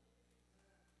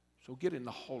 So get in the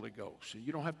Holy Ghost. And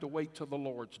you don't have to wait till the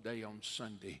Lord's Day on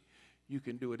Sunday. You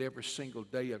can do it every single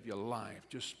day of your life.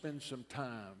 Just spend some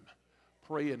time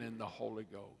praying in the Holy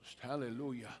Ghost.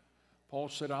 Hallelujah. Paul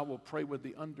said, I will pray with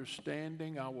the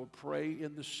understanding. I will pray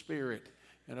in the Spirit.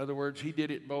 In other words, he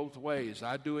did it both ways.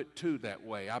 I do it too that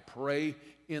way. I pray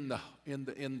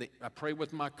I pray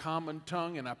with my common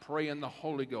tongue, and I pray in the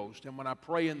Holy Ghost. And when I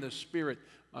pray in the Spirit,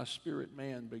 my spirit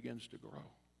man begins to grow.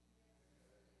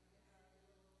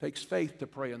 It takes faith to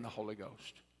pray in the Holy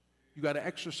Ghost. You got to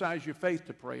exercise your faith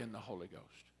to pray in the Holy Ghost.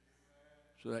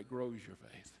 So that grows your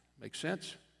faith. Make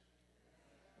sense?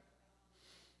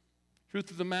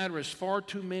 Truth of the matter is, far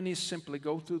too many simply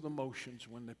go through the motions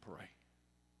when they pray.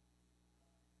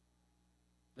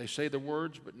 They say the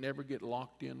words but never get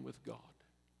locked in with God.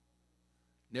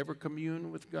 Never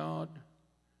commune with God.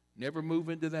 Never move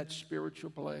into that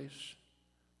spiritual place.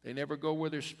 They never go where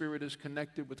their spirit is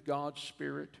connected with God's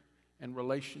Spirit and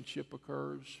relationship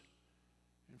occurs.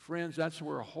 And friends, that's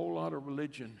where a whole lot of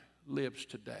religion lives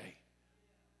today.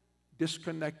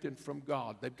 Disconnected from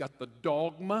God. They've got the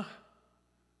dogma.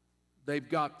 They've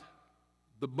got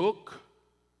the book.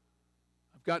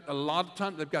 I've got a lot of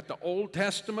times, they've got the Old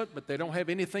Testament, but they don't have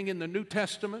anything in the New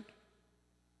Testament.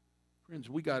 Friends,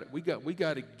 we got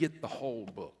to get the whole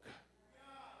book.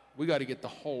 We got to get the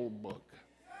whole book.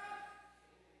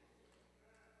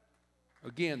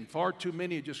 Again, far too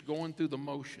many are just going through the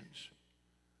motions.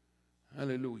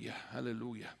 Hallelujah,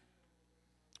 hallelujah.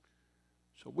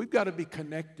 So we've got to be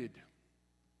connected.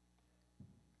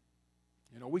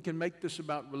 You know, we can make this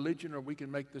about religion, or we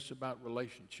can make this about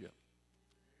relationship.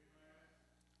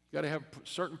 You got to have a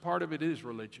certain part of it is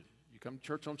religion. You come to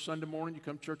church on Sunday morning, you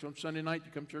come to church on Sunday night,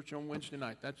 you come to church on Wednesday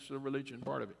night. That's the religion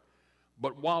part of it.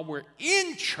 But while we're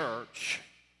in church,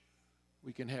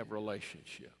 we can have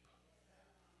relationship.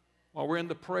 While we're in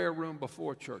the prayer room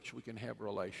before church, we can have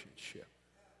relationship.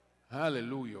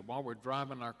 Hallelujah. While we're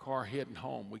driving our car heading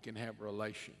home, we can have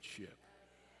relationship.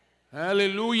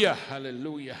 Hallelujah,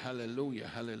 hallelujah, hallelujah,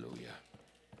 hallelujah.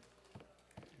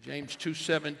 James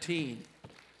 2:17.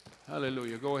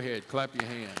 Hallelujah. Go ahead, clap your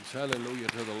hands. Hallelujah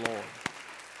to the Lord.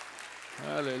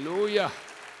 Hallelujah.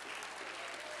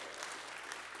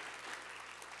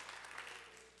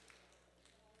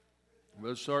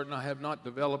 Brother Sartin, I have not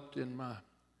developed in my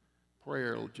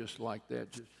prayer just like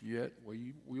that just yet. Well,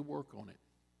 we work on it.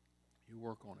 You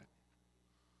work on it.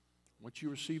 Once you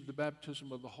receive the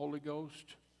baptism of the Holy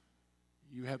Ghost,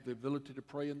 you have the ability to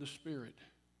pray in the Spirit.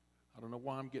 I don't know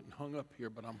why I'm getting hung up here,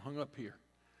 but I'm hung up here.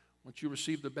 Once you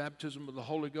receive the baptism of the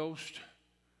Holy Ghost,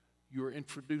 you are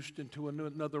introduced into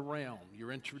another realm.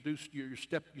 You're introduced. You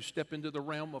step into the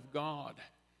realm of God.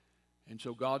 And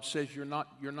so God says you're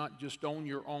not just on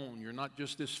your own. You're not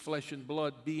just this flesh and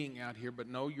blood being out here, but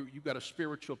no, you've got a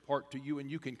spiritual part to you,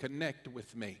 and you can connect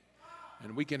with me.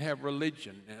 And we can have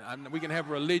religion. We can have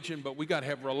religion, but we got to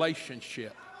have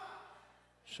relationship.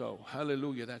 So,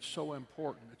 hallelujah, that's so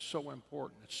important. It's so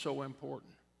important. It's so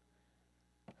important.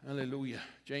 Hallelujah.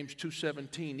 James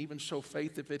 2:17, even so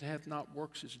faith, if it hath not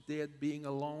works, is dead, being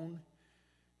alone.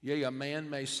 Yea, a man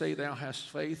may say, thou hast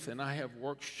faith, and I have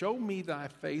works. Show me thy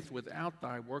faith without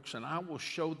thy works, and I will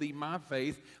show thee my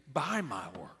faith by my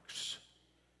works.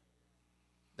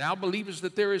 Thou believest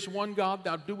that there is one God,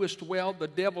 thou doest well. The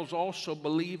devils also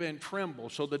believe and tremble.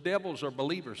 So the devils are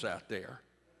believers out there.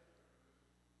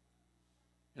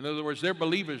 In other words, they're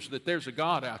believers that there's a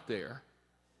God out there.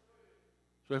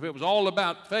 So if it was all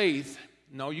about faith,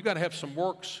 no, you got to have some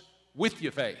works with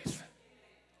your faith.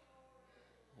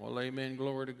 Well, amen,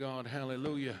 glory to God,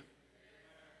 hallelujah.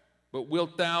 But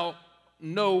wilt thou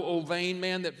know, O vain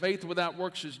man, that faith without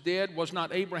works is dead? Was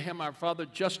not Abraham our father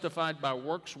justified by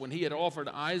works when he had offered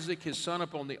Isaac his son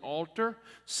upon the altar?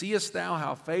 Seest thou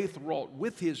how faith wrought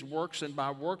with his works, and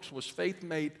by works was faith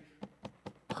made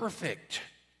perfect?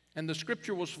 And the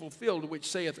scripture was fulfilled, which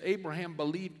saith, Abraham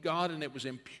believed God, and it was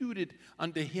imputed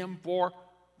unto him for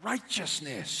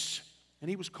righteousness. And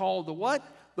he was called the what?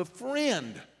 The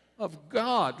friend of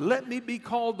God. Let me be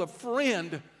called the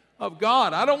friend of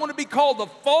God. I don't want to be called the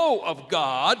foe of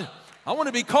God. I want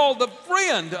to be called the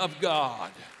friend of God.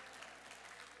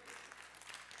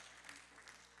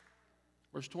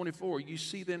 Verse 24, you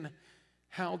see then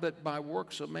how that by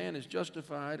works a man is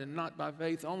justified, and not by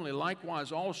faith only.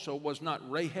 Likewise also was not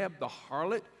Rahab the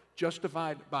harlot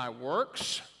justified by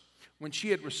works, when she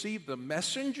had received the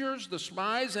messengers, the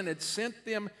spies, and had sent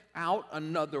them out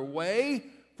another way?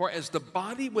 For as the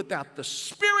body without the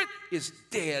spirit is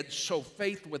dead, so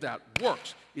faith without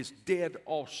works is dead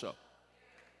also.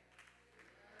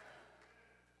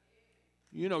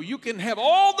 You know, you can have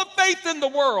all the faith in the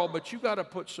world, but you got to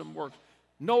put some works.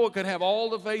 Noah could have all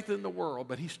the faith in the world,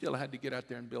 but he still had to get out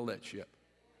there and build that ship.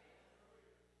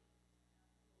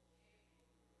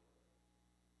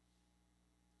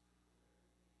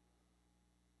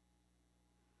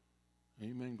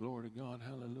 Amen. Glory to God.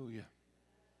 Hallelujah.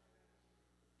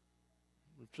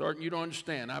 Sartin, you don't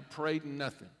understand. I prayed and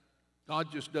nothing.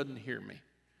 God just doesn't hear me.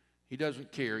 He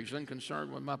doesn't care. He's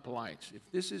unconcerned with my plights.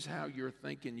 If this is how you're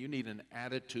thinking, you need an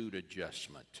attitude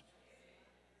adjustment.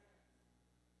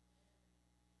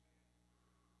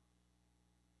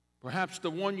 Perhaps the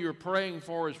one you're praying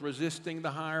for is resisting the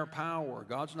higher power.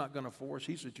 God's not going to force.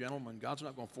 He's a gentleman. God's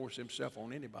not going to force himself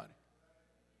on anybody.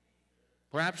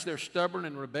 Perhaps they're stubborn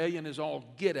and rebellion is all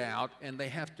get out, and they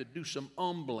have to do some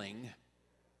humbling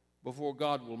before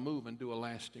God will move and do a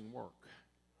lasting work.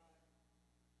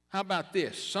 How about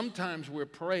this? Sometimes we're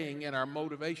praying and our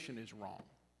motivation is wrong.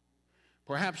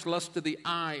 Perhaps lust of the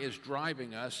eye is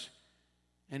driving us,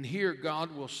 and here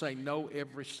God will say no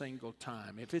every single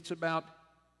time. If it's about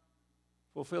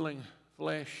fulfilling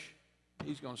flesh,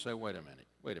 he's going to say, wait a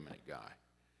minute, guy.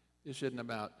 This isn't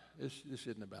about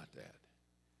that.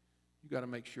 You got to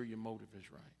make sure your motive is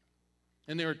right.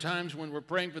 And there are times when we're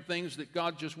praying for things that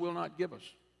God just will not give us.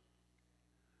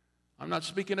 I'm not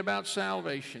speaking about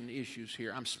salvation issues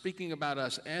here. I'm speaking about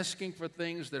us asking for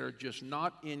things that are just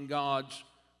not in God's,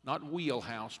 not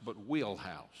wheelhouse, but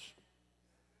wheelhouse.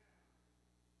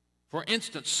 For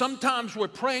instance, sometimes we're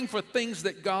praying for things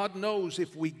that God knows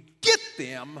if we get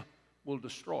them will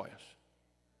destroy us.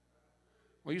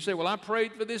 Well, you say, well, I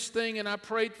prayed for this thing and I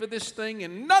prayed for this thing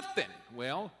and nothing.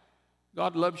 Well,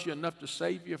 God loves you enough to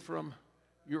save you from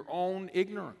your own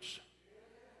ignorance.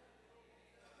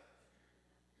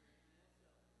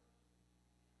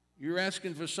 You're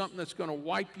asking for something that's going to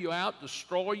wipe you out,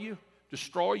 destroy you,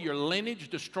 destroy your lineage,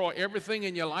 destroy everything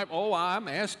in your life. Oh, I'm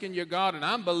asking you, God, and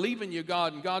I'm believing you,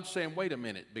 God. And God's saying, wait a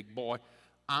minute, big boy.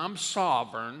 I'm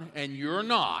sovereign, and you're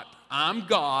not. I'm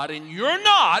God, and you're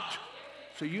not.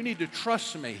 So you need to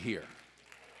trust me here.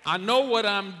 I know what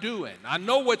I'm doing. I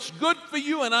know what's good for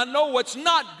you, and I know what's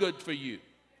not good for you.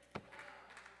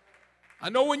 I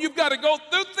know when you've got to go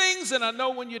through things, and I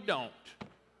know when you don't.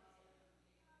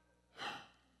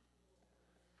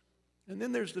 And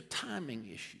then there's the timing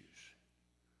issues,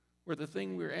 where the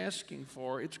thing we're asking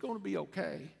for, it's going to be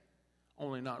okay,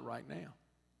 only not right now.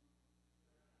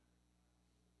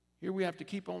 Here we have to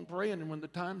keep on praying, and when the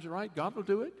time's right, God will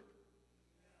do it.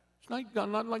 It's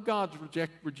not like God's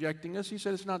rejecting us. He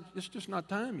said it's just not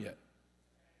time yet.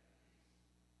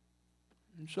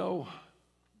 And so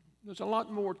there's a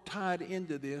lot more tied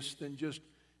into this than just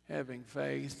having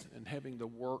faith and having the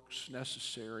works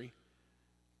necessary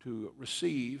to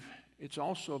receive. It's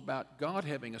also about God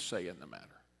having a say in the matter.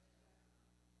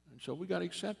 And so we got to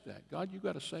accept that. God, you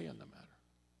got a say in the matter.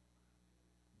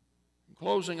 In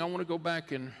closing, I want to go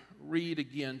back and read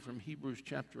again from Hebrews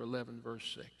chapter 11,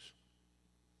 verse 6,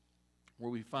 where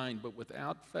we find, but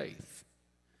without faith,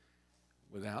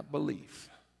 without belief,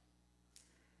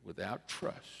 without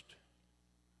trust,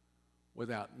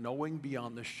 without knowing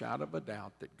beyond the shadow of a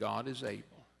doubt that God is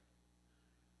able,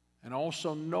 and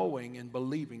also knowing and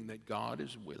believing that God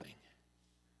is willing,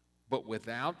 but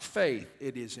without faith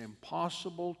it is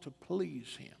impossible to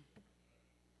please him.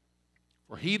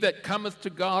 For he that cometh to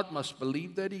God must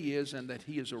believe that he is, and that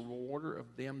he is a rewarder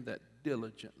of them that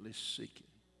diligently seek him.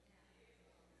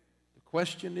 The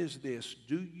question is this: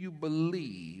 do you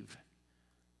believe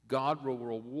God will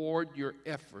reward your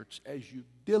efforts as you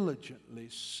diligently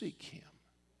seek him?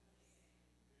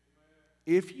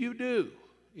 If you do,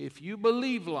 if you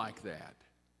believe like that,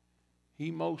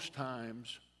 he most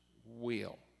times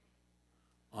will.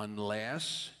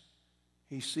 Unless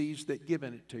he sees that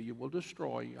giving it to you will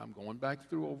destroy you. I'm going back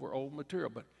through over old material,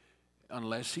 but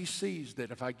unless he sees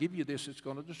that if I give you this, it's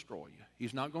going to destroy you.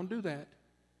 He's not going to do that.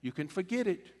 You can forget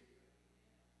it.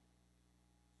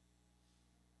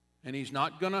 And he's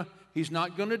not gonna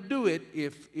do it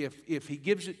if he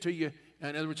gives it to you.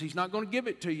 In other words, he's not going to give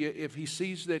it to you if he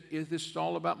sees that this is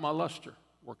all about my luster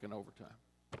working overtime.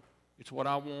 It's what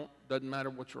I want. Doesn't matter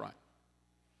what's right.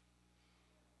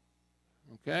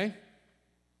 Okay?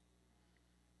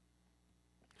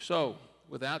 So,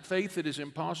 without faith it is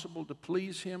impossible to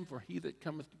please him, for he that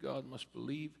cometh to God must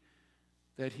believe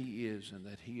that he is, and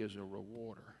that he is a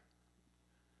rewarder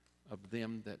of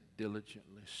them that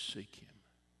diligently seek him.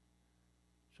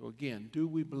 So again, do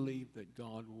we believe that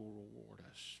God will reward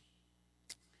us?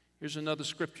 Here's another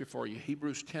scripture for you.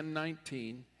 Hebrews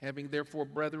 10:19. Having therefore,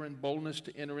 brethren, boldness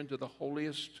to enter into the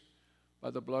holiest by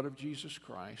the blood of Jesus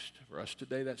Christ. For us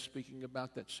today, that's speaking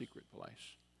about that secret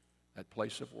place, that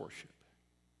place of worship.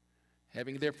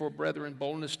 Having therefore, brethren,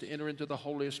 boldness to enter into the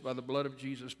holiest by the blood of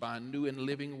Jesus, by a new and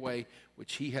living way,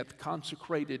 which he hath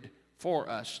consecrated for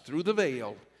us through the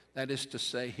veil, that is to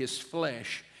say, his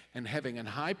flesh, and having an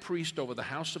high priest over the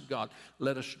house of God,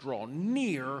 let us draw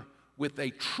near with a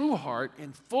true heart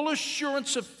in full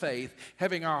assurance of faith,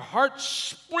 having our hearts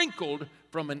sprinkled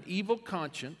from an evil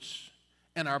conscience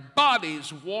and our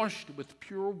bodies washed with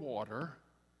pure water.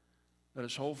 Let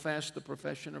us hold fast the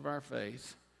profession of our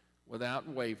faith without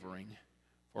wavering,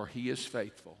 for he is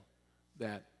faithful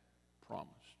that promised.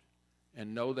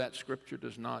 And no, that scripture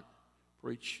does not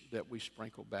preach that we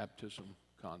sprinkle baptism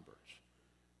converts.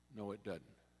 No, it doesn't.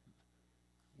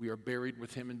 We are buried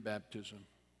with him in baptism.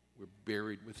 We're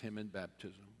buried with him in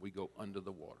baptism. We go under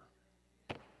the water.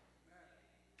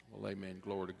 Well, amen.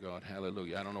 Glory to God.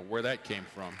 Hallelujah. I don't know where that came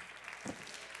from.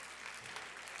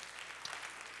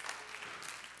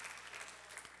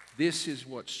 This is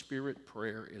what Spirit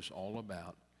prayer is all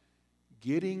about.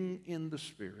 Getting in the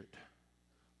Spirit,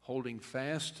 holding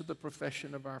fast to the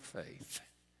profession of our faith,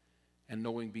 and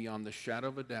knowing beyond the shadow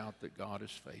of a doubt that God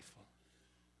is faithful.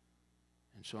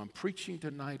 And so I'm preaching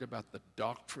tonight about the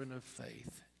doctrine of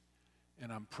faith.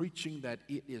 And I'm preaching that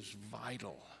it is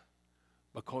vital.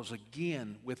 Because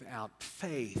again, without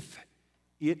faith,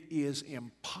 it is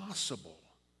impossible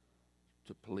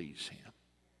to please him.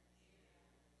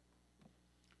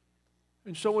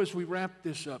 And so as we wrap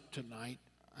this up tonight,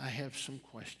 I have some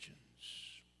questions.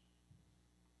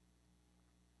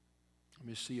 Let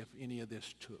me see if any of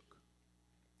this took.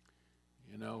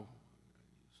 You know,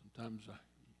 sometimes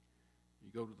you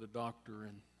go to the doctor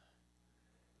and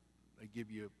they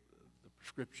give you the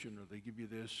prescription, or they give you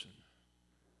this, and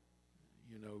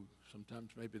you know,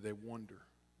 sometimes maybe they wonder,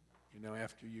 you know,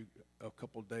 after a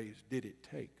couple days, did it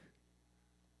take?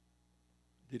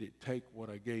 Did it take what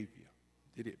I gave you?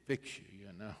 Did it fix you,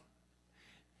 you know?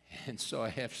 And so I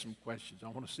have some questions. I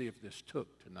want to see if this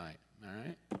took tonight, all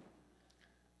right?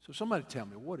 So somebody tell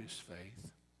me, what is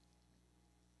faith?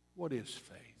 What is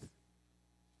faith?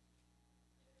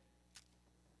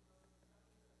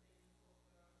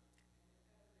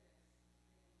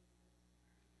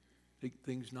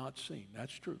 things not seen.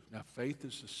 That's true. Now, faith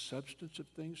is the substance of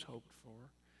things hoped for,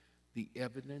 the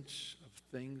evidence of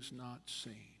things not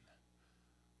seen.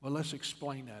 Well, let's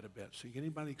explain that a bit. So can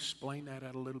anybody explain that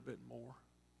out a little bit more?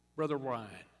 Brother Ryan.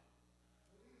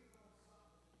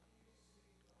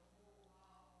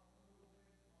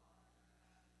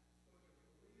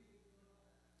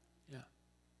 Yeah.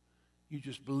 You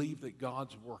just believe that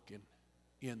God's working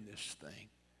in this thing.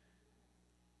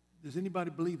 Does anybody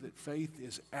believe that faith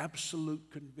is absolute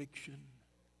conviction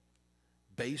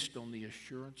based on the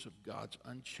assurance of God's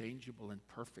unchangeable and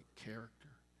perfect character,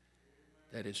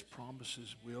 that his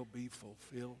promises will be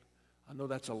fulfilled? I know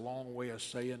that's a long way of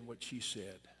saying what she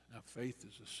said. Now, faith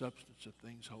is the substance of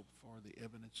things hoped for, the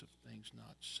evidence of things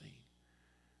not seen.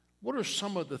 What are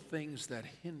some of the things that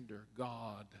hinder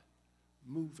God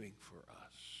moving for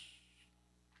us?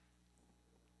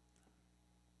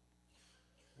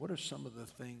 What are some of the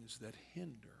things that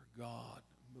hinder God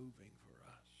moving for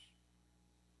us?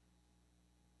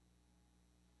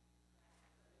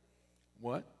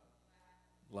 What?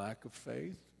 Lack of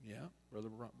faith. Yeah, Brother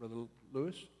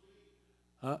Lewis.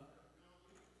 Huh?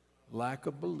 Lack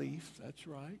of belief. That's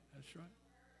right. That's right.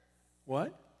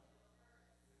 What?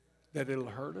 That it'll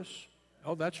hurt us.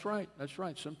 Oh, that's right. That's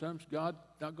right. Sometimes God's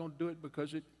not going to do it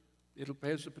because it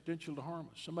has the potential to harm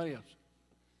us. Somebody else.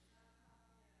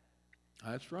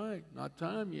 That's right. Not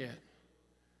time yet.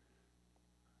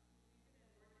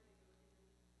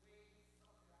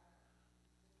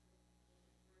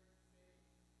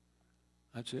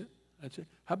 That's it. That's it.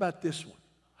 How about this one?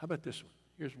 How about this one?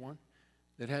 Here's one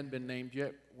that hadn't been named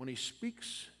yet. When he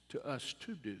speaks to us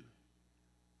to do,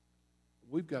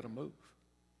 we've got to move.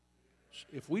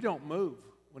 If we don't move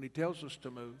when he tells us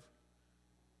to move,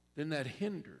 then that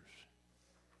hinders.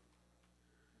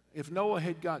 If Noah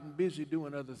had gotten busy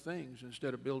doing other things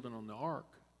instead of building on the ark,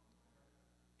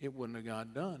 it wouldn't have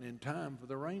got done in time for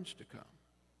the rains to come.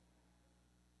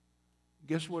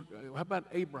 Guess what? How about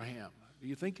Abraham? Do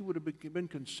you think he would have been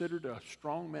considered a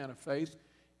strong man of faith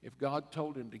if God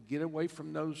told him to get away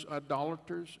from those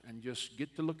idolaters and just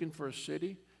get to looking for a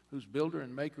city whose builder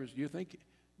and maker is? Do you think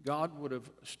God would have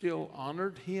still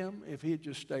honored him if he had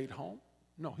just stayed home?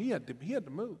 No, he had to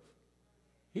move.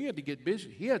 He had to get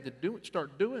busy. He had to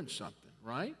start doing something,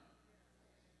 right?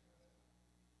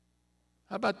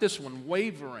 How about this one?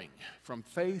 Wavering from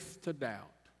faith to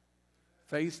doubt.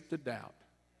 Faith to doubt.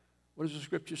 What does the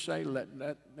scripture say?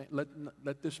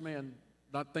 Let this man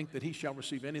not think that he shall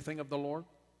receive anything of the Lord.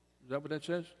 Is that what that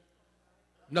says?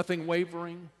 Nothing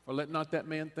wavering, or let not that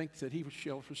man think that he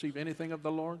shall receive anything of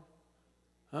the Lord.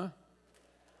 Huh?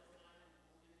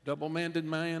 Double-minded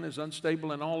man is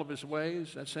unstable in all of his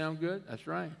ways. That sound good? That's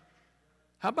right.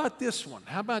 How about this one?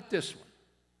 How about this one?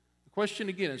 The question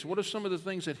again is, what are some of the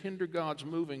things that hinder God's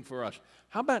moving for us?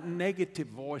 How about negative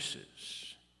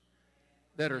voices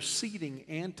that are seeding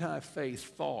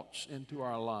anti-faith thoughts into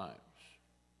our lives?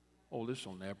 Oh, this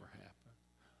will never happen.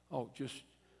 Oh, just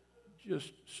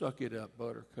suck it up,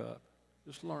 buttercup.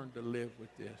 Just learn to live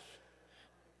with this.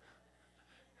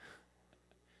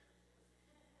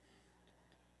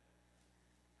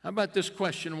 How about this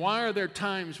question? Why are there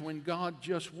times when God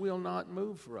just will not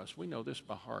move for us? We know this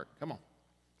by heart. Come on.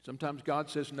 Sometimes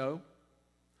God says no.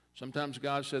 Sometimes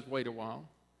God says wait a while.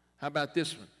 How about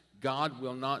this one? God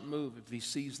will not move if he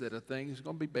sees that a thing is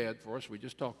going to be bad for us. We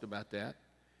just talked about that.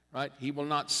 Right? He will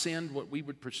not send what we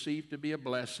would perceive to be a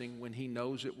blessing when he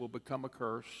knows it will become a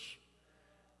curse.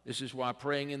 This is why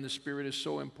praying in the Spirit is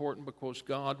so important, because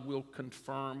God will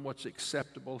confirm what's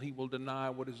acceptable. He will deny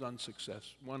what is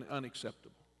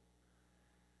unacceptable.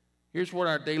 Here's what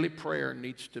our daily prayer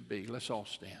needs to be. Let's all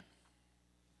stand.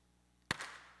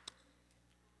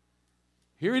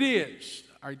 Here it is.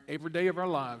 Every day of our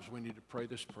lives, we need to pray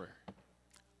this prayer.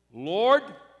 Lord,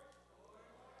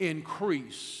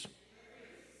 increase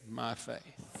my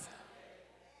faith.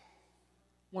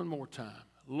 One more time.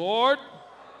 Lord,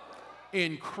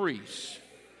 increase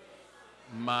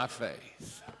my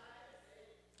faith.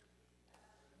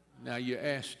 Now you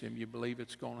asked him, you believe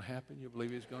it's going to happen? You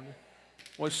believe it's going to?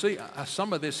 Well, see,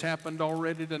 some of this happened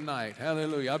already tonight.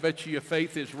 Hallelujah. I bet you your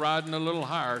faith is riding a little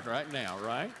higher right now,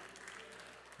 right?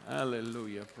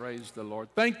 Hallelujah. Praise the Lord.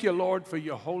 Thank you, Lord, for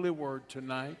your holy word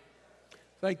tonight.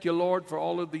 Thank you, Lord, for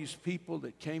all of these people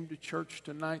that came to church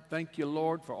tonight. Thank you,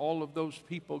 Lord, for all of those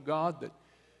people, God,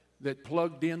 that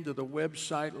plugged into the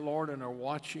website, Lord, and are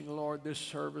watching, Lord, this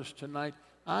service tonight.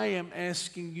 I am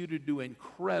asking you to do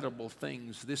incredible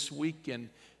things this week in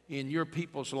your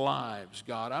people's lives,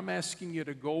 God. I'm asking you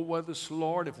to go with us,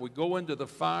 Lord. If we go into the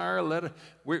fire,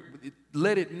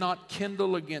 let it not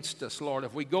kindle against us, Lord.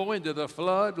 If we go into the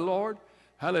flood, Lord,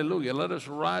 Hallelujah. Let us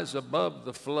rise above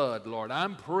the flood, Lord.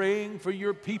 I'm praying for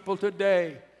your people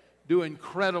today. Do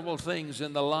incredible things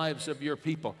in the lives of your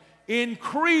people.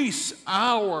 Increase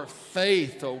our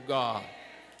faith, oh God.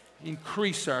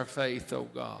 Increase our faith, oh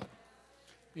God.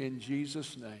 In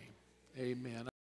Jesus' name, amen.